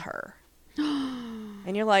kill her.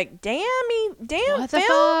 And you're like, damn, what Phil. The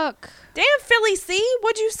fuck? Damn, Philly C,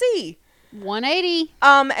 what'd you see? 180.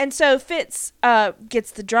 And so Fitz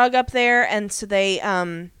gets the drug up there, and so they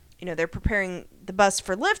they're preparing the bus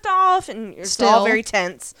for liftoff, and it's all very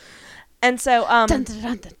tense. And so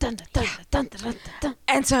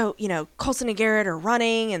and so Coulson and Garrett are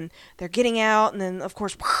running, and they're getting out, and then of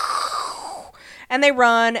course and they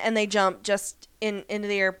run and they jump just into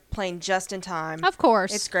the airplane just in time. Of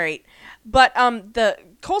course. It's great. But the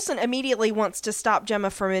Coulson immediately wants to stop Gemma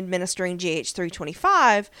from administering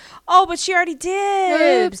GH325. Oh, but she already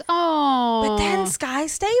did. Oops. Oh. But then Skye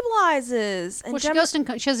stabilizes. And Gemma,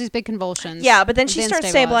 she has these big convulsions. Yeah, but then she starts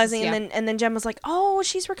stabilizing, and then Gemma's like, oh,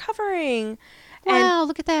 she's recovering. Wow,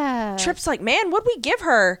 look at that. Trip's like, man, what'd we give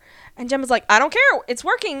her? And Gemma's like, I don't care. It's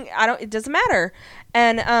working. It doesn't matter.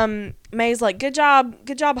 And May's like, good job,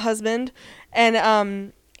 husband.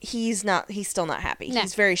 And he's still not happy. No.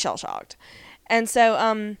 He's very shell-shocked. And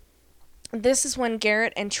so this is when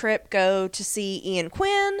Garrett and Trip go to see Ian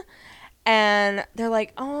Quinn, and they're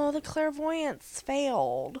like, "Oh, the clairvoyance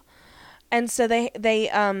failed," and so they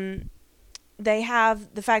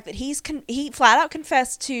have the fact that he flat out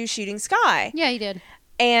confessed to shooting Skye. Yeah, he did.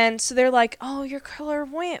 And so they're like, "Oh, your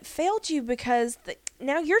clairvoyant failed you because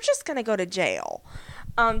now you're just gonna go to jail,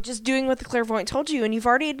 just doing what the clairvoyant told you, and you've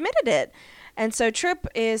already admitted it." And so Trip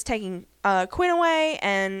is taking Quinn away,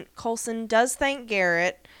 and Coulson does thank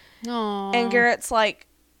Garrett. Aww. And Garrett's like,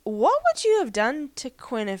 "What would you have done to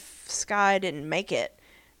Quinn if Skye didn't make it?"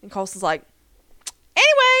 And Coulson's like,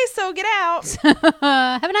 "Anyway, so get out.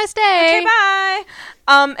 Have a nice day. Okay, bye.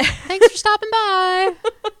 Thanks for stopping by.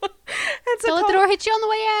 And so Don't let the door hit you on the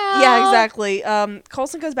way out." Yeah, exactly.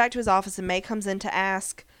 Coulson goes back to his office, and May comes in to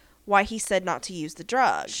ask why he said not to use the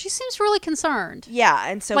drug. She seems really concerned. Yeah,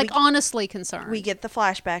 and so honestly concerned. We get the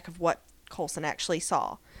flashback of what Coulson actually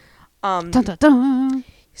saw. Dun, dun, dun.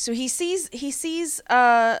 So he sees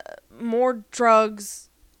more drugs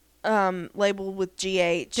labeled with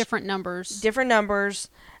GH. Different numbers.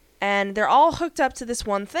 And they're all hooked up to this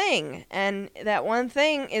one thing. And that one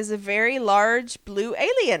thing is a very large blue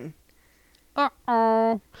alien.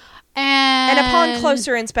 Uh-oh. And upon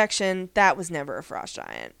closer inspection, that was never a frost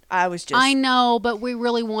giant. I know, but we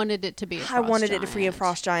really wanted it to be a frost giant. I wanted it to be a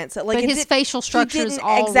frost giant. So, but his facial structure is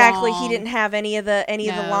all exactly. wrong. He didn't have any of the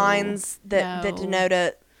lines that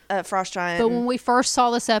denote a frost giant. But when we first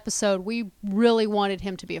saw this episode, we really wanted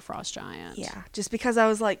him to be a frost giant. Yeah, just because I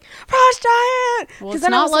was like, frost giant! Well, it's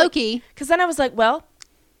not Loki. Because then I was like, well,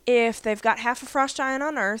 if they've got half a frost giant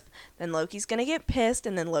on Earth, then Loki's going to get pissed,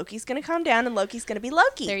 and then Loki's going to come down, and Loki's going to be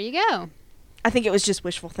Loki. There you go. I think it was just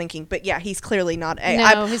wishful thinking, but yeah, he's clearly not.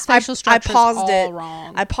 His facial structure is all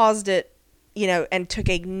wrong. I paused it, and took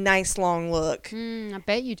a nice long look. I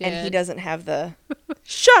bet you did. And he doesn't have the.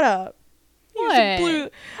 Shut up. What? Blue.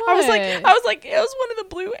 What? I was like, it was one of the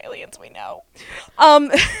blue aliens we know.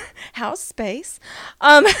 How's space?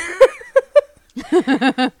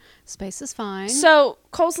 Space is fine. So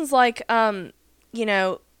Coulson's like,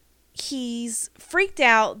 he's freaked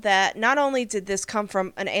out that not only did this come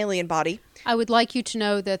from an alien body. I would like you to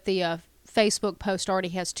know that the Facebook post already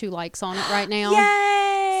has 2 likes on it right now.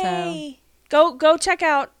 Yay! So. Go check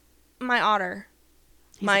out my otter.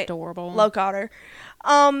 He's adorable. Loke otter.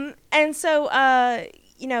 And so,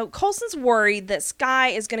 Coulson's worried that Skye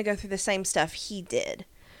is going to go through the same stuff he did.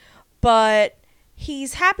 But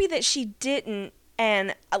he's happy that she didn't.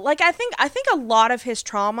 And, I think a lot of his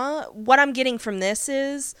trauma, what I'm getting from this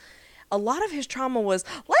is, a lot of his trauma was,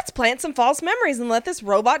 let's plant some false memories and let this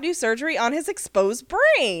robot do surgery on his exposed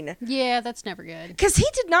brain. Yeah, that's never good. Because he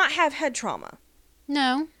did not have head trauma.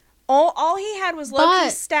 No. All he had was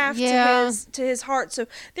Loki's staff to his heart, so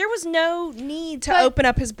there was no need to open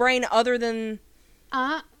up his brain other than...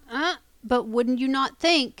 But wouldn't you not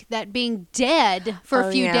think that being dead for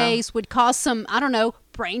a few days would cause some, I don't know,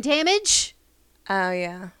 brain damage? Oh,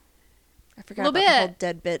 yeah. I forgot about the whole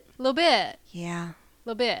dead bit. A little bit. Yeah. A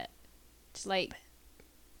little bit. Just like,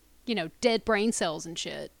 dead brain cells and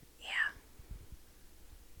shit. Yeah.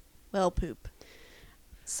 Well, poop.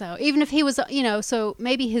 So even if he was, so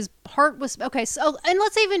maybe his heart was okay. So, and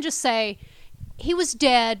let's even just say he was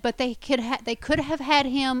dead, but they could have had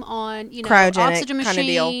him on, cryogenic oxygen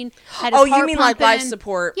machine. Kind of deal. You mean pumping. Like life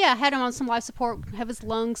support? Yeah, had him on some life support, have his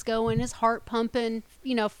lungs going, his heart pumping,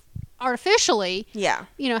 artificially. Yeah.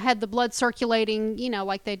 Had the blood circulating,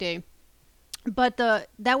 like they do. But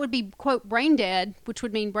that would be, quote, brain dead, which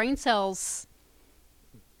would mean brain cells.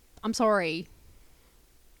 I'm sorry.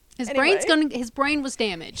 His brain was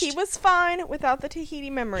damaged. He was fine without the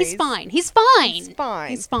Tahiti memories. He's fine. He's fine.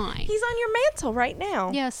 He's on your mantle right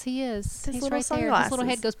now. Yes, he is. His He's little right sunglasses. there. His little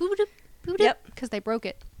head goes boop doop boop doop. Yep. Because they broke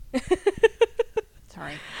it.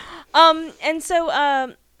 Sorry. And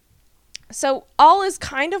so all is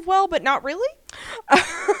kind of well, but not really.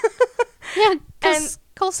 Yeah, because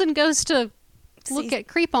Coulson goes to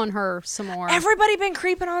creep on her some more. Everybody been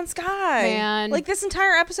creeping on Skye. Man. Like, this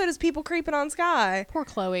entire episode is people creeping on Skye. Poor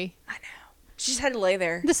Chloe. I know. She just had to lay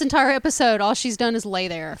there. This entire episode, all she's done is lay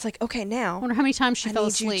there. It's like, okay, now. I wonder how many times she fell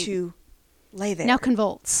asleep. I need you to lay there. Now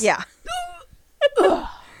convulse. Yeah.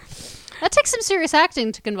 That takes some serious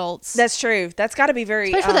acting to convulse. That's true. That's got to be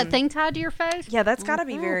very... Especially with that thing tied to your face. Yeah, that's got to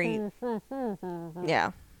be very...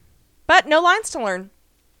 Yeah. But no lines to learn.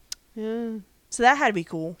 Yeah. So that had to be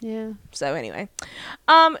cool. Yeah. So anyway.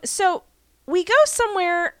 So we go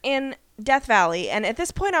somewhere in Death Valley, and at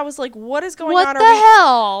this point I was like, what is going on? What the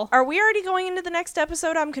hell? Are we already going into the next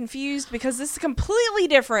episode? I'm confused because this is completely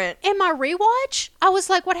different. In my rewatch, I was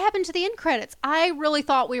like, what happened to the end credits? I really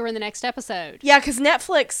thought we were in the next episode. Yeah, because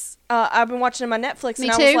Netflix, I've been watching my Netflix, Me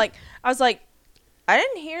and too. I was like, I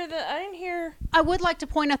didn't hear. I would like to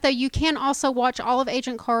point out, though, you can also watch all of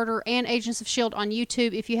Agent Carter and Agents of S.H.I.E.L.D. on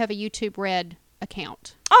YouTube if you have a YouTube Red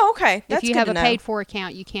account. Oh, okay. That's if you good have to a know. paid-for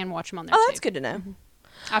account, you can watch them on there, Oh, too. that's good to know. Mm-hmm.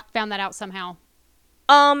 I found that out somehow.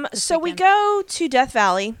 So we go to Death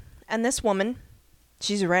Valley, and this woman,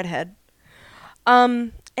 she's a redhead.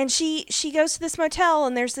 And she goes to this motel,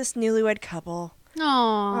 and there's this newlywed couple.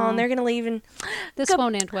 Aww. And they're gonna leave, and this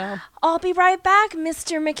won't end well. I'll be right back,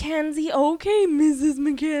 Mr. Mackenzie. Okay, Mrs.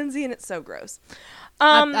 Mackenzie, and it's so gross.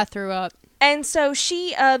 I threw up. And so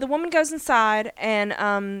the woman goes inside,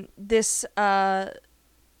 and this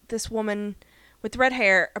woman with red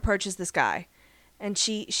hair approaches this guy, and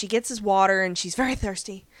she gets his water, and she's very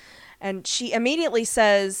thirsty, and she immediately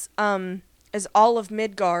says, "As all of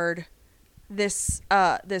Midgard, this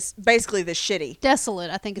basically this shitty,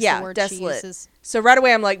 desolate, I think is the word desolate. she uses." So right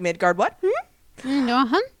away I'm like, Midgard, what?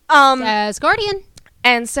 As Guardian.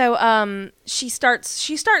 And so she starts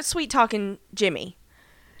sweet talking Jimmy.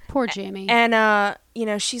 Poor Jimmy.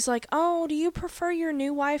 And she's like, "Oh, do you prefer your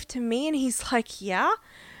new wife to me?" And he's like, "Yeah."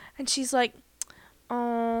 And she's like,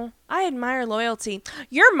 "Oh, I admire loyalty.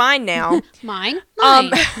 You're mine now." Mine.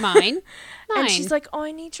 And she's like, "Oh,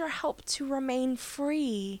 I need your help to remain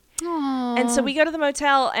free." Aww. And so we go to the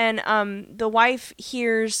motel, and the wife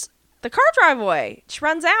hears the car drive away. She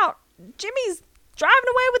runs out. Jimmy's driving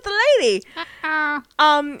away with the lady.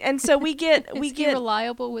 And so we get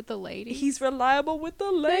reliable with the lady. He's reliable with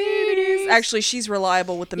the ladies. Actually, she's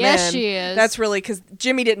reliable with the men. Yes, she is. That's really because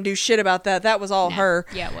Jimmy didn't do shit about that. That was all her.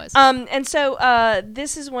 Yeah, it was. And so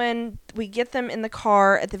this is when we get them in the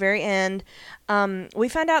car at the very end. We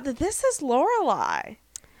find out that this is Lorelai,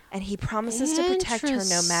 and he promises to protect her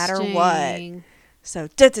no matter what. So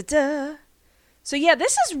So yeah,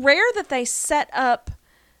 this is rare that they set up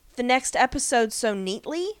the next episode so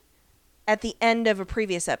neatly at the end of a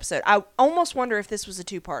previous episode. I almost wonder if this was a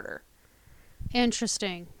two-parter.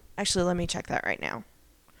 Interesting. Actually, let me check that right now.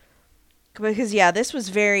 Because, yeah, this was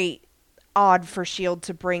very odd for S.H.I.E.L.D.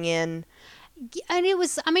 to bring in. And it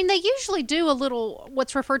was, they usually do a little,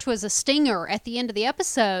 what's referred to as a stinger at the end of the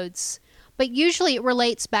episodes, but usually it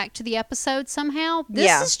relates back to the episode somehow.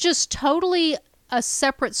 This is just totally a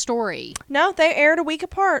separate story. No, they aired a week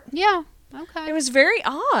apart. Yeah. Okay. It was very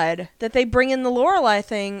odd that they bring in the Lorelai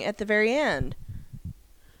thing at the very end.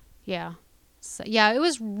 Yeah. So, yeah, it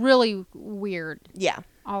was really weird. Yeah.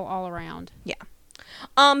 All around. Yeah.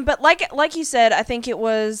 But like you said, I think it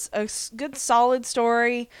was a good, solid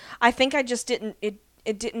story. I think I just didn't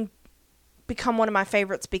become one of my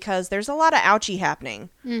favorites because there's a lot of ouchie happening.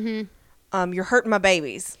 Mm-hmm. You're hurting my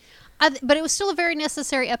babies. But it was still a very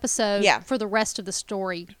necessary episode for the rest of the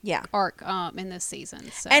story arc in this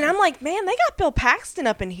season. So. And I'm like, man, they got Bill Paxton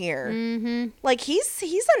up in here. Mm-hmm. Like,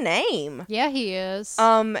 he's a name. Yeah, he is.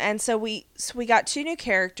 And so we got two new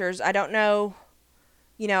characters. I don't know,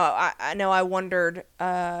 I know I wondered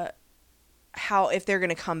how, if they're going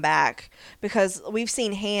to come back. Because we've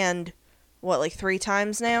seen Hand, like 3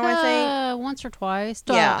 times now, I think? Once or twice.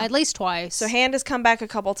 Yeah. At least twice. So Hand has come back a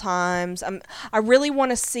couple times. I really want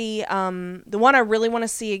to see, the one I really want to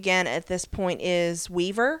see again at this point is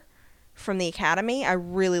Weaver from the Academy. I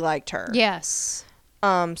really liked her. Yes.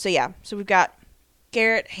 So we've got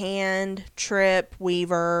Garrett, Hand, Trip,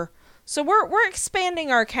 Weaver. So we're expanding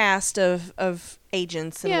our cast of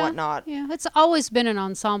agents and whatnot. Yeah, it's always been an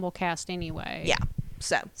ensemble cast anyway. Yeah.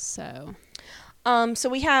 So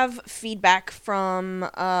we have feedback from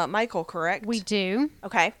Michael, correct? We do.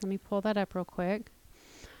 Okay. Let me pull that up real quick.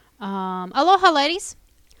 Aloha, ladies.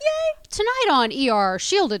 Yay! Tonight on ER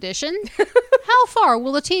S.H.I.E.L.D. Edition, how far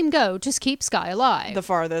will a team go to keep Skye alive? The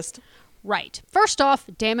farthest. Right. First off,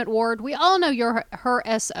 damn it, Ward, we all know you're her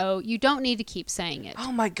SO. You don't need to keep saying it.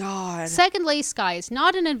 Oh, my God. Secondly, Skye is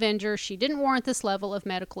not an Avenger. She didn't warrant this level of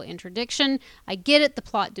medical interdiction. I get it. The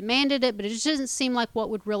plot demanded it, but it just doesn't seem like what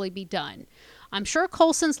would really be done. I'm sure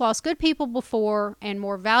Coulson's lost good people before and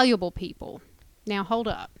more valuable people. Now, hold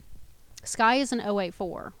up. Skye is an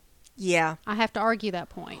 084. Yeah. I have to argue that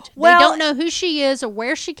point. Well, they don't know who she is or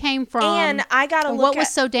where she came from. And I got to look what was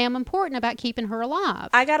so damn important about keeping her alive.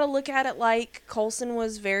 I got to look at it like Coulson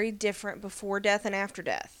was very different before death and after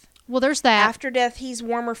death. Well, there's that. After death, he's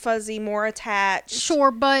warmer, fuzzy, more attached. Sure,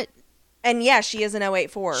 but... And yeah, she is an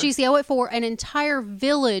 084. She's the 084. An entire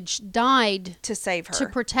village died to save her. To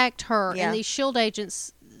protect her. Yeah. And these S.H.I.E.L.D.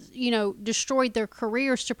 agents, destroyed their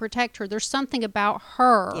careers to protect her. There's something about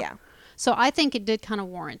her. Yeah. So I think it did kind of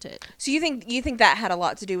warrant it. So you think that had a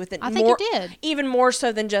lot to do with it? I think it did. Even more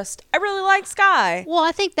so than just, I really like Skye. Well,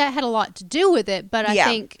 I think that had a lot to do with it, but I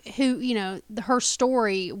think her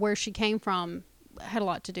story, where she came from, had a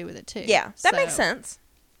lot to do with it too. Yeah, that makes sense.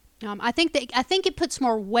 I think it puts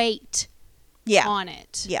more weight on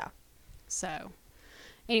it. Yeah. So,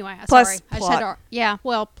 anyway, plus sorry. Plot. I just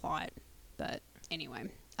had plot. But anyway.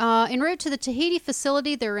 En route to the Tahiti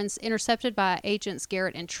facility, they're intercepted by agents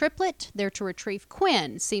Garrett and Triplett. They're to retrieve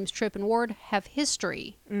Quinn. Seems Tripp and Ward have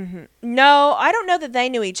history. Mm-hmm. No, I don't know that they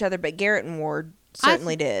knew each other, but Garrett and Ward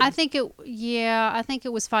certainly did. I think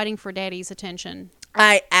it was fighting for Daddy's attention.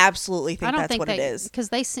 I absolutely think that's what it is. Because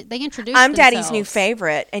they introduced I'm themselves. Daddy's new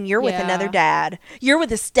favorite, and you're with another dad. You're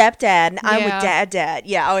with a stepdad, and I'm with dad.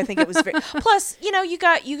 Yeah, I think it was very... Plus, you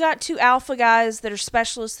got two alpha guys that are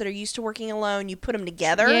specialists that are used to working alone. You put them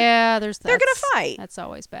together. Yeah, they're going to fight. That's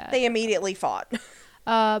always bad. They immediately fought.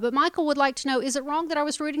 But Michael would like to know, is it wrong that I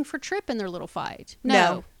was rooting for Tripp in their little fight?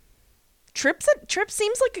 No. Tripp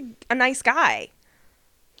seems like a nice guy.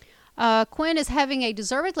 Quinn is having a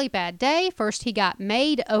deservedly bad day. First, he got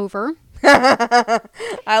made over.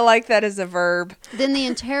 I like that as a verb. Then the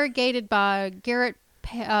interrogated by Garrett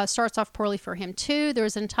starts off poorly for him, too.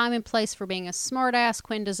 There's a time and place for being a smartass.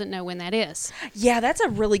 Quinn doesn't know when that is. Yeah, that's a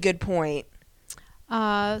really good point.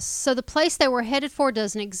 So the place they were headed for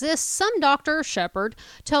doesn't exist. Some doctor, Shepard,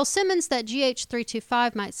 tells Simmons that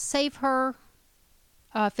GH325 might save her.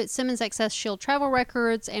 Fitzsimmons access S.H.I.E.L.D. travel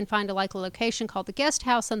records and find a likely location called the guest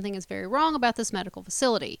house. Something is very wrong about this medical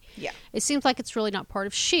facility. Yeah. It seems like it's really not part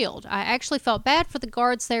of S.H.I.E.L.D. I actually felt bad for the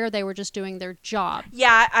guards there. They were just doing their job.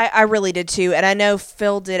 Yeah, I really did too. And I know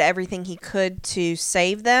Phil did everything he could to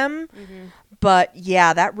save them. Mm-hmm. But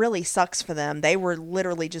yeah, that really sucks for them. They were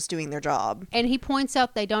literally just doing their job. And he points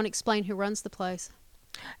out they don't explain who runs the place.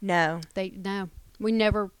 No. We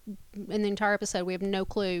never, in the entire episode, we have no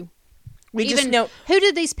clue. We just know who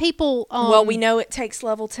did these people. Well, we know it takes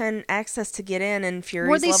level 10 access to get in, and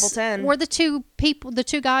Fury's level 10. Were the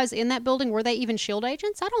two guys in that building? Were they even S.H.I.E.L.D.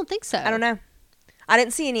 agents? I don't think so. I don't know. I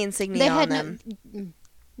didn't see any insignia on them.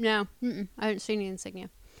 No, I didn't see any insignia.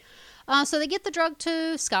 So they get the drug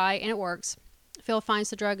to Skye, and it works. Phil finds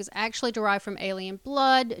the drug is actually derived from alien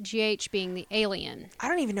blood, GH being the alien. I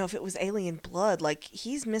don't even know if it was alien blood. Like,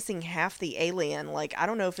 he's missing half the alien. Like, I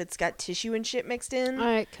don't know if it's got tissue and shit mixed in.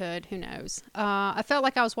 It could. Who knows? I felt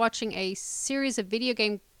like I was watching a series of video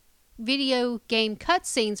game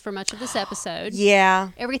cutscenes for much of this episode. Yeah.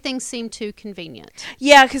 Everything seemed too convenient.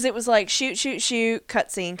 Yeah, because it was like shoot, cutscene,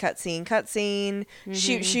 mm-hmm.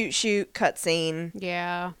 shoot, cutscene.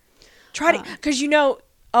 Yeah. Try to, because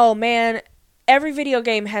oh man, every video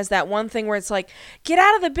game has that one thing where it's like, get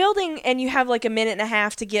out of the building, and you have like a minute and a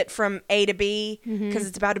half to get from A to B because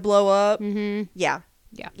it's about to blow up. Mm-hmm. Yeah.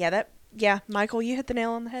 Michael, you hit the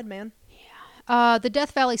nail on the head, man. The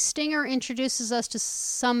Death Valley Stinger introduces us to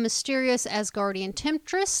some mysterious Asgardian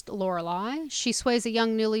temptress, Lorelei. She sways a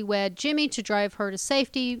young newlywed Jimmy to drive her to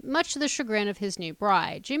safety, much to the chagrin of his new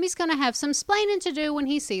bride. Jimmy's going to have some splaining to do when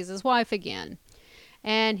he sees his wife again.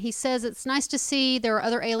 And he says it's nice to see there are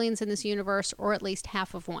other aliens in this universe, or at least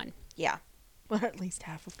half of one. Yeah. Or at least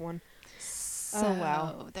half of one. So, oh,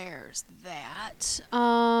 wow. There's that.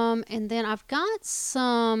 And then I've got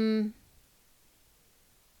some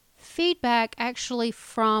feedback, actually,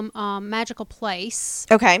 from Magical Place.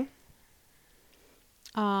 Okay.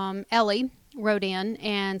 Ellie wrote in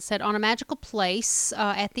and said, on a Magical Place,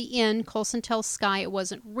 at the end, Coulson tells Skye it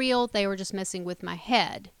wasn't real. They were just messing with my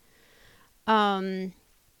head.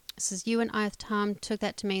 Says, you and I at the time took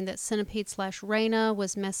that to mean that Centipede/Reyna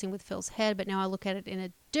was messing with Phil's head, but now I look at it in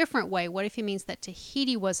a different way. What if he means that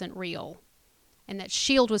Tahiti wasn't real and that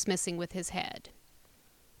S.H.I.E.L.D. was messing with his head?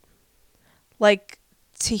 Like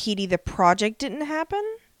Tahiti, the project didn't happen?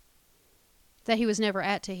 That he was never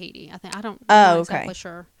at Tahiti. I'm not exactly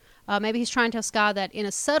sure. Maybe he's trying to tell Skye that in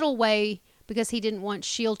a subtle way because he didn't want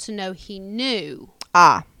S.H.I.E.L.D. to know he knew.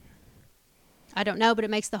 I don't know, but it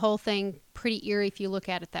makes the whole thing pretty eerie if you look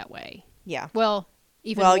at it that way. Yeah. Well,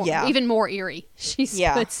 even more eerie. She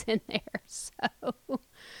puts in there.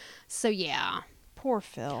 So yeah. Poor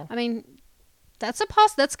Phil. I mean, that's a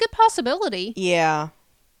good possibility. Yeah.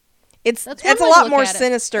 It's a lot more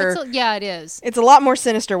sinister. It is. It's a lot more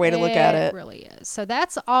sinister way to look at it. It really is. So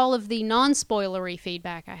that's all of the non-spoilery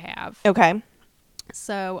feedback I have. Okay.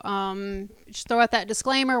 So, just throw out that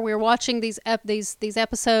disclaimer. We're watching these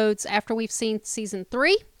episodes after we've seen season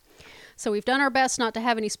 3. So we've done our best not to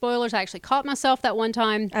have any spoilers. I actually caught myself that one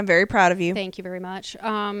time. I'm very proud of you. Thank you very much.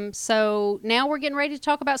 So now we're getting ready to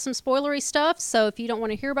talk about some spoilery stuff. So if you don't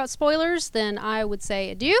want to hear about spoilers, then I would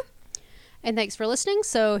say adieu. And thanks for listening.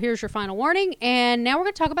 So here's your final warning. And now we're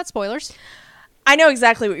going to talk about spoilers. I know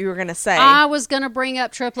exactly what you were going to say. I was going to bring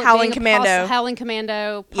up Triplet Howling Commando. Howling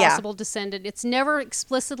Commando, possible descendant. It's never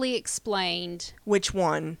explicitly explained. Which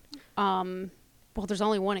one? Well, there's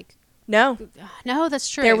only one. No, that's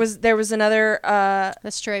true. There was another.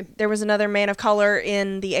 That's true. There was another man of color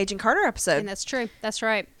in the Agent Carter episode. And that's true. That's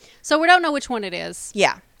right. So we don't know which one it is.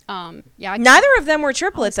 Yeah. Yeah. Neither of them were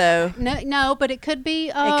Triplet though. No, but it could be.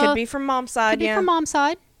 It could be from Mom's side. Could be from Mom's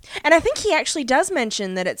side. And I think he actually does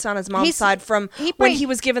mention that it's on his mom's side from when he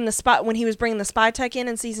was given the spy, when he was bringing the spy tech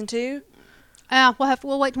in season 2.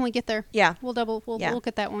 We'll wait when we get there. Yeah. We'll look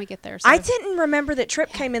at that when we get there. So. I didn't remember that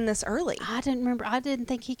Trip came in this early. I didn't remember. I didn't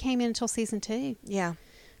think he came in until season 2. Yeah.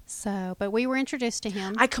 So, but we were introduced to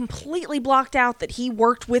him. I completely blocked out that he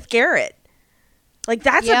worked with Garrett. Like,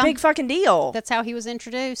 that's a big fucking deal. That's how he was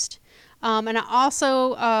introduced. And I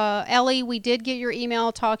also, Ellie, we did get your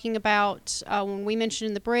email talking about when we mentioned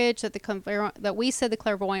in the bridge that we said the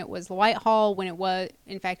clairvoyant was Whitehall when it was,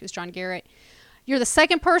 in fact, it was John Garrett. You're the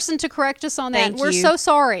second person to correct us on that. Thank you. We're so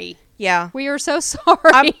sorry. Yeah. We are so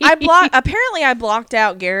sorry. Apparently I blocked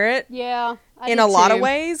out Garrett. Yeah. In a lot of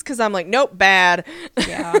ways, because I'm like, nope, bad.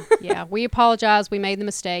 Yeah. We apologize. We made the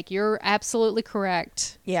mistake. You're absolutely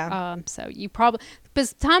correct. Yeah. So you probably, but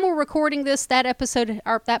the time we're recording this, that episode,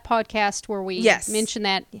 or that podcast where we mentioned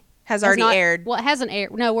that has already aired. Well, it hasn't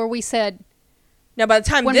aired. No, where we said. No, by the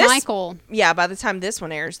time when Michael. Yeah, by the time this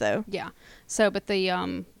one airs, though. Yeah. So, but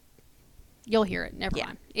the you'll hear it. Never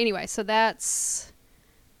mind. Anyway, so that's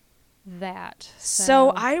that.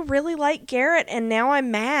 So I really like Garrett, and now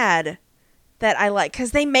I'm mad that I like,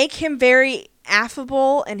 because they make him very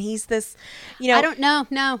affable, and he's this, I don't know.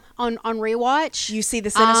 No, on rewatch, you see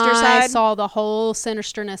the sinister side. I saw the whole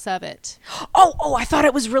sinisterness of it. Oh, I thought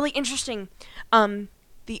it was really interesting.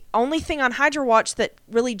 The only thing on Hydra Watch that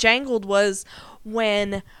really jangled was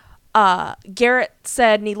when Garrett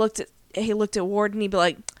said, and he looked at Ward, and he'd be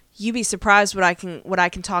like, "You be surprised what I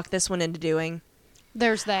can talk this one into doing."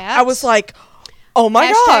 There's that. I was like, oh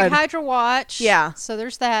my God. Hydra Watch. Yeah. So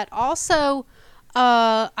there's that. Also,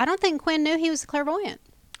 I don't think Quinn knew he was a clairvoyant.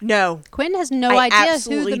 No. Quinn has no idea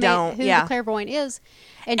who the clairvoyant is.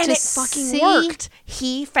 And it fucking worked.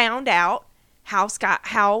 He found out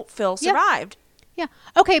how Phil survived. Yeah.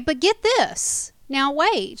 Okay, but get this. Now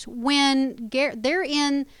wait. When they're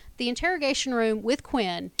in the interrogation room with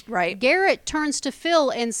Quinn, right? Garrett turns to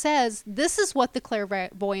Phil and says, "This is what the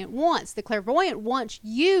clairvoyant wants. The clairvoyant wants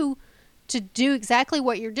you to do exactly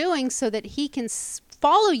what you're doing so that he can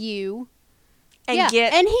follow you."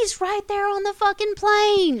 And he's right there on the fucking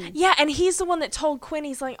plane. Yeah, and he's the one that told Quinn,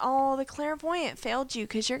 he's like, "Oh, the clairvoyant failed you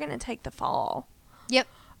because you're going to take the fall." Yep.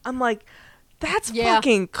 I'm like, that's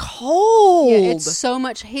fucking cold. Yeah, it's so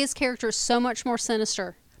much, his character is so much more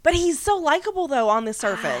sinister. But he's so likable, though, on the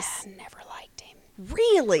surface. I never liked him.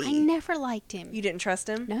 Really? I never liked him. You didn't trust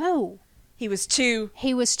him? No. He was too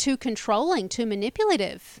controlling, too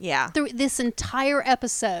manipulative. Yeah. Through this entire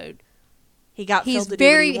episode. He got Phil to do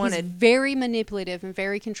what he wanted. He's very manipulative and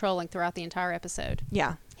very controlling throughout the entire episode.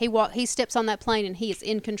 Yeah. He steps on that plane and he is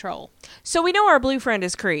in control. So we know our blue friend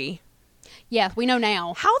is Kree. Yeah, we know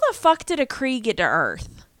now. How the fuck did a Kree get to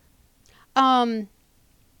Earth?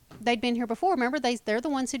 They'd been here before. Remember, they're the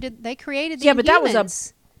ones who they created the Inhumans. But that was a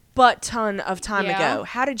butt ton of time ago.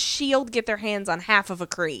 How did S.H.I.E.L.D. get their hands on half of a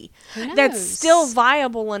Kree? Who knows? That's still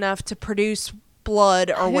viable enough to produce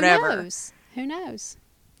blood or whatever. Who knows?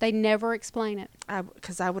 They never explain it.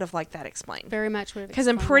 Because I would have liked that explained. Very much would have. Because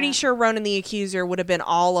I'm pretty sure Ronan the Accuser would have been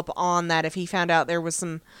all up on that if he found out there was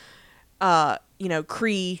some,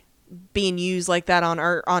 Kree being used like that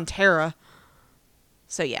on Terra.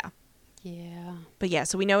 So yeah. Yeah. But yeah,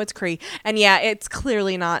 so we know it's Kree. And yeah, it's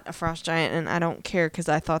clearly not a frost giant, and I don't care because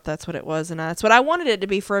I thought that's what it was, and that's what I wanted it to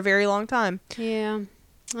be for a very long time. Yeah,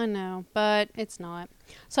 I know, but it's not.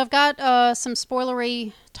 So I've got some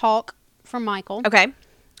spoilery talk from Michael. Okay.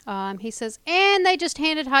 He says, and they just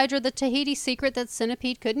handed Hydra the Tahiti secret that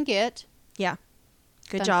Centipede couldn't get. Yeah.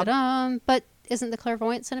 Good job. But isn't the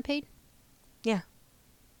clairvoyant Centipede? Yeah.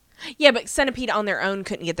 Yeah, but Centipede on their own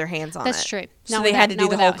couldn't get their hands on That's it. true. So they had to do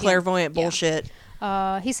the whole clairvoyant bullshit.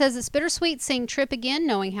 He says it's bittersweet seeing Trip again,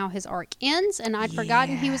 knowing how his arc ends, and I'd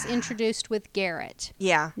forgotten he was introduced with Garrett.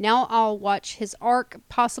 Yeah. Now I'll watch his arc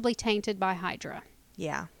possibly tainted by Hydra.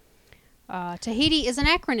 Yeah. Tahiti is an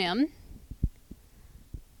acronym.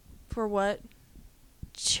 For what?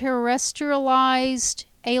 Terrestrialized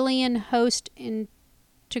alien host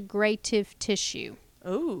integrative tissue.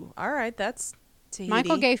 Ooh, all right, that's Tahiti.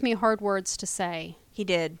 Michael gave me hard words to say. He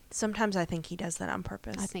did. Sometimes I think he does that on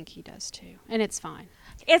purpose. I think he does too. And it's fine.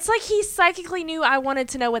 It's like he psychically knew I wanted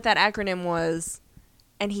to know what that acronym was,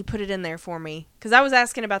 and he put it in there for me. Because I was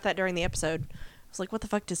asking about that during the episode. I was like, what the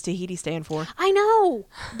fuck does Tahiti stand for? I know.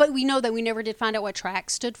 But we know that we never did find out what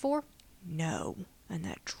TRAX stood for. No. And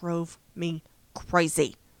that drove me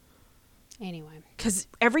crazy. Anyway. Because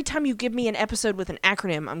every time you give me an episode with an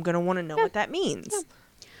acronym, I'm going to want to know what that means.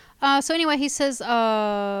 Yeah. So anyway, he says,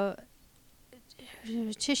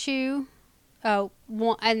 tissue,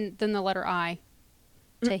 and then the letter I,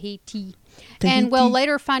 Tahiti. And we'll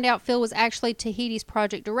later find out Phil was actually Tahiti's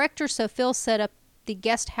project director, so Phil set up the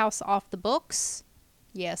guest house off the books.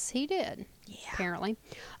 Yes, he did. Yeah. Apparently.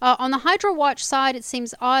 On the Hydro Watch side, it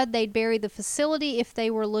seems odd they'd bury the facility if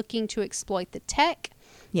they were looking to exploit the tech.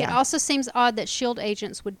 Yeah. It also seems odd that S.H.I.E.L.D.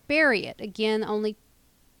 agents would bury it. Again,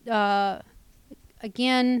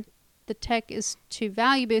 the tech is too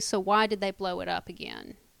valuable, so why did they blow it up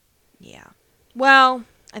again? Yeah. Well,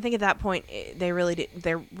 I think at that point they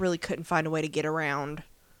really couldn't find a way to get around.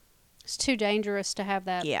 It's too dangerous to have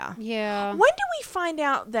that. Yeah. Yeah. When do we find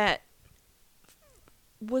out that?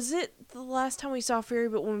 Was it the last time we saw Fury?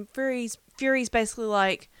 But when Fury's basically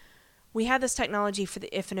like, we had this technology for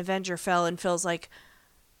if an Avenger fell, and Phil's like,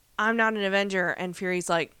 I'm not an Avenger, and Fury's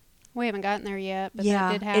like, we haven't gotten there yet, but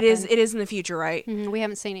that did happen. It is in the future, right? Mm-hmm. We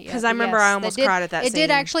haven't seen it yet. Because I remember I almost cried at that scene. It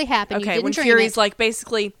did actually happen. Okay, when Fury's like,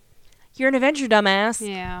 basically, you're an Avenger, dumbass.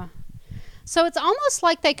 Yeah. So it's almost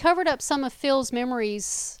like they covered up some of Phil's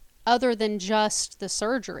memories other than just the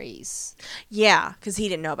surgeries. Yeah, because he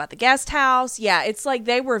didn't know about the guest house. Yeah, it's like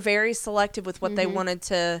they were very selective with what they wanted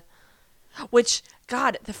to... Which,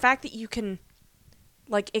 God, the fact that you can...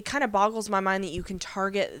 Like, it kind of boggles my mind that you can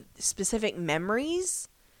target specific memories...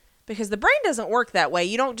 Because the brain doesn't work that way.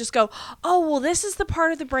 You don't just go, oh, well, this is the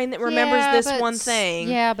part of the brain that remembers this one thing.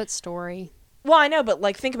 Yeah, but story. Well, I know, but,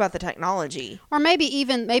 like, think about the technology. Or maybe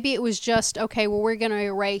it was just, okay, well, we're going to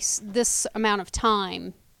erase this amount of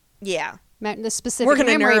time. Yeah. The specific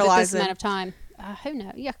memory of this amount of time. Who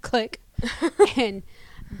knows? Yeah, click. And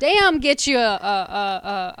damn, get you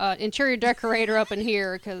a interior decorator up in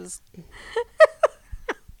here, because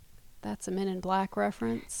that's a Men in Black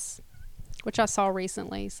reference. Which I saw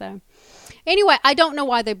recently. So, anyway, I don't know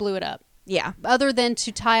why they blew it up. Yeah. Other than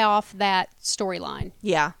to tie off that storyline.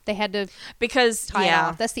 Yeah. They had to tie it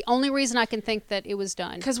off. That's the only reason I can think that it was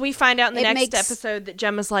done. Because we find out in the next episode that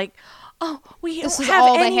Gemma's like, oh, we don't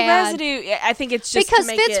have any residue. I think it's just because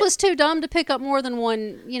Fitz was too dumb to pick up more than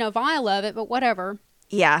one, vial of it, but whatever.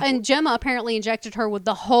 Yeah. And Gemma apparently injected her with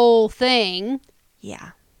the whole thing.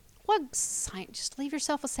 Yeah. What? Just leave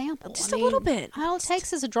yourself a sample. Just a little bit. All it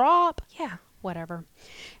takes is a drop. Yeah. Whatever.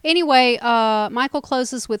 Anyway, Michael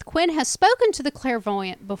closes with, Quinn has spoken to the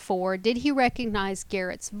clairvoyant before. Did he recognize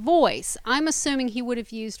Garrett's voice? I'm assuming he would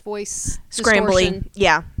have used voice scrambly.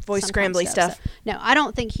 Yeah. Voice scrambly stuff. So, no, I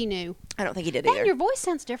don't think he knew. I don't think he did either. Your voice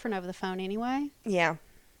sounds different over the phone anyway. Yeah.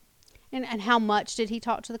 And how much did he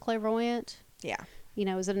talk to the clairvoyant? Yeah.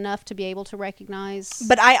 Is it enough to be able to recognize?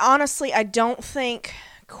 But I don't think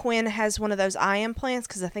Quinn has one of those eye implants,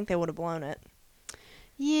 because I think they would have blown it.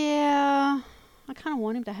 Yeah. I kind of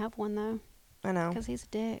want him to have one, though. I know. Because he's a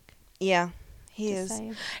dick. Yeah, he is.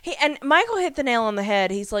 And Michael hit the nail on the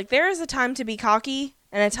head. He's like, there is a time to be cocky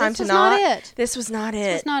and a time to not. This was not it.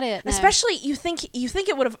 This was not it. No. Especially, you think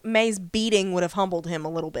it would have, May's beating would have humbled him a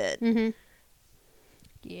little bit. Mm-hmm.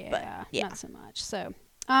 Yeah, but, not so much. So,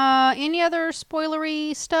 any other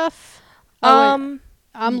spoilery stuff?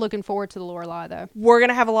 I'm looking forward to the Lorelai, though. We're going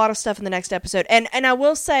to have a lot of stuff in the next episode. And I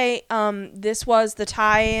will say, this was the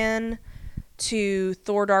tie-in to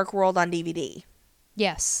Thor Dark World on DVD.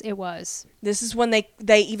 Yes, it was. This is when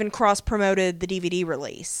they even cross-promoted the DVD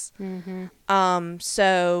release. Mm-hmm.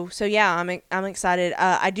 So yeah, I'm excited.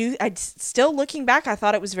 I still, looking back, I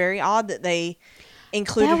thought it was very odd that they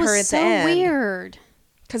included her at the end. That was so weird.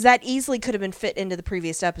 Because that easily could have been fit into the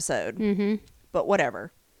previous episode. Mm-hmm. But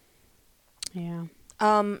whatever. Yeah.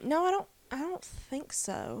 No, I don't think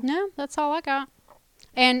so. No, that's all I got.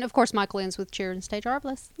 And, of course, Michael ends with cheer and stay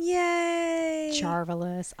Jarvelous. Yay!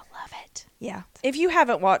 Jarvelous. I love it. Yeah. If you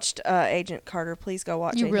haven't watched Agent Carter, please go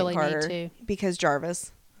watch Agent Carter. You really need to. Because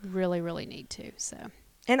Jarvis. Really, really need to, so.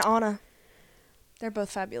 And Anna. They're both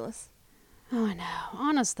fabulous. Oh, I know.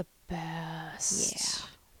 Anna's the best. Yeah.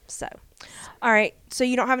 So. All right. So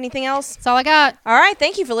you don't have anything else? That's all I got. All right.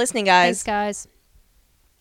 Thank you for listening, guys. Thanks, guys.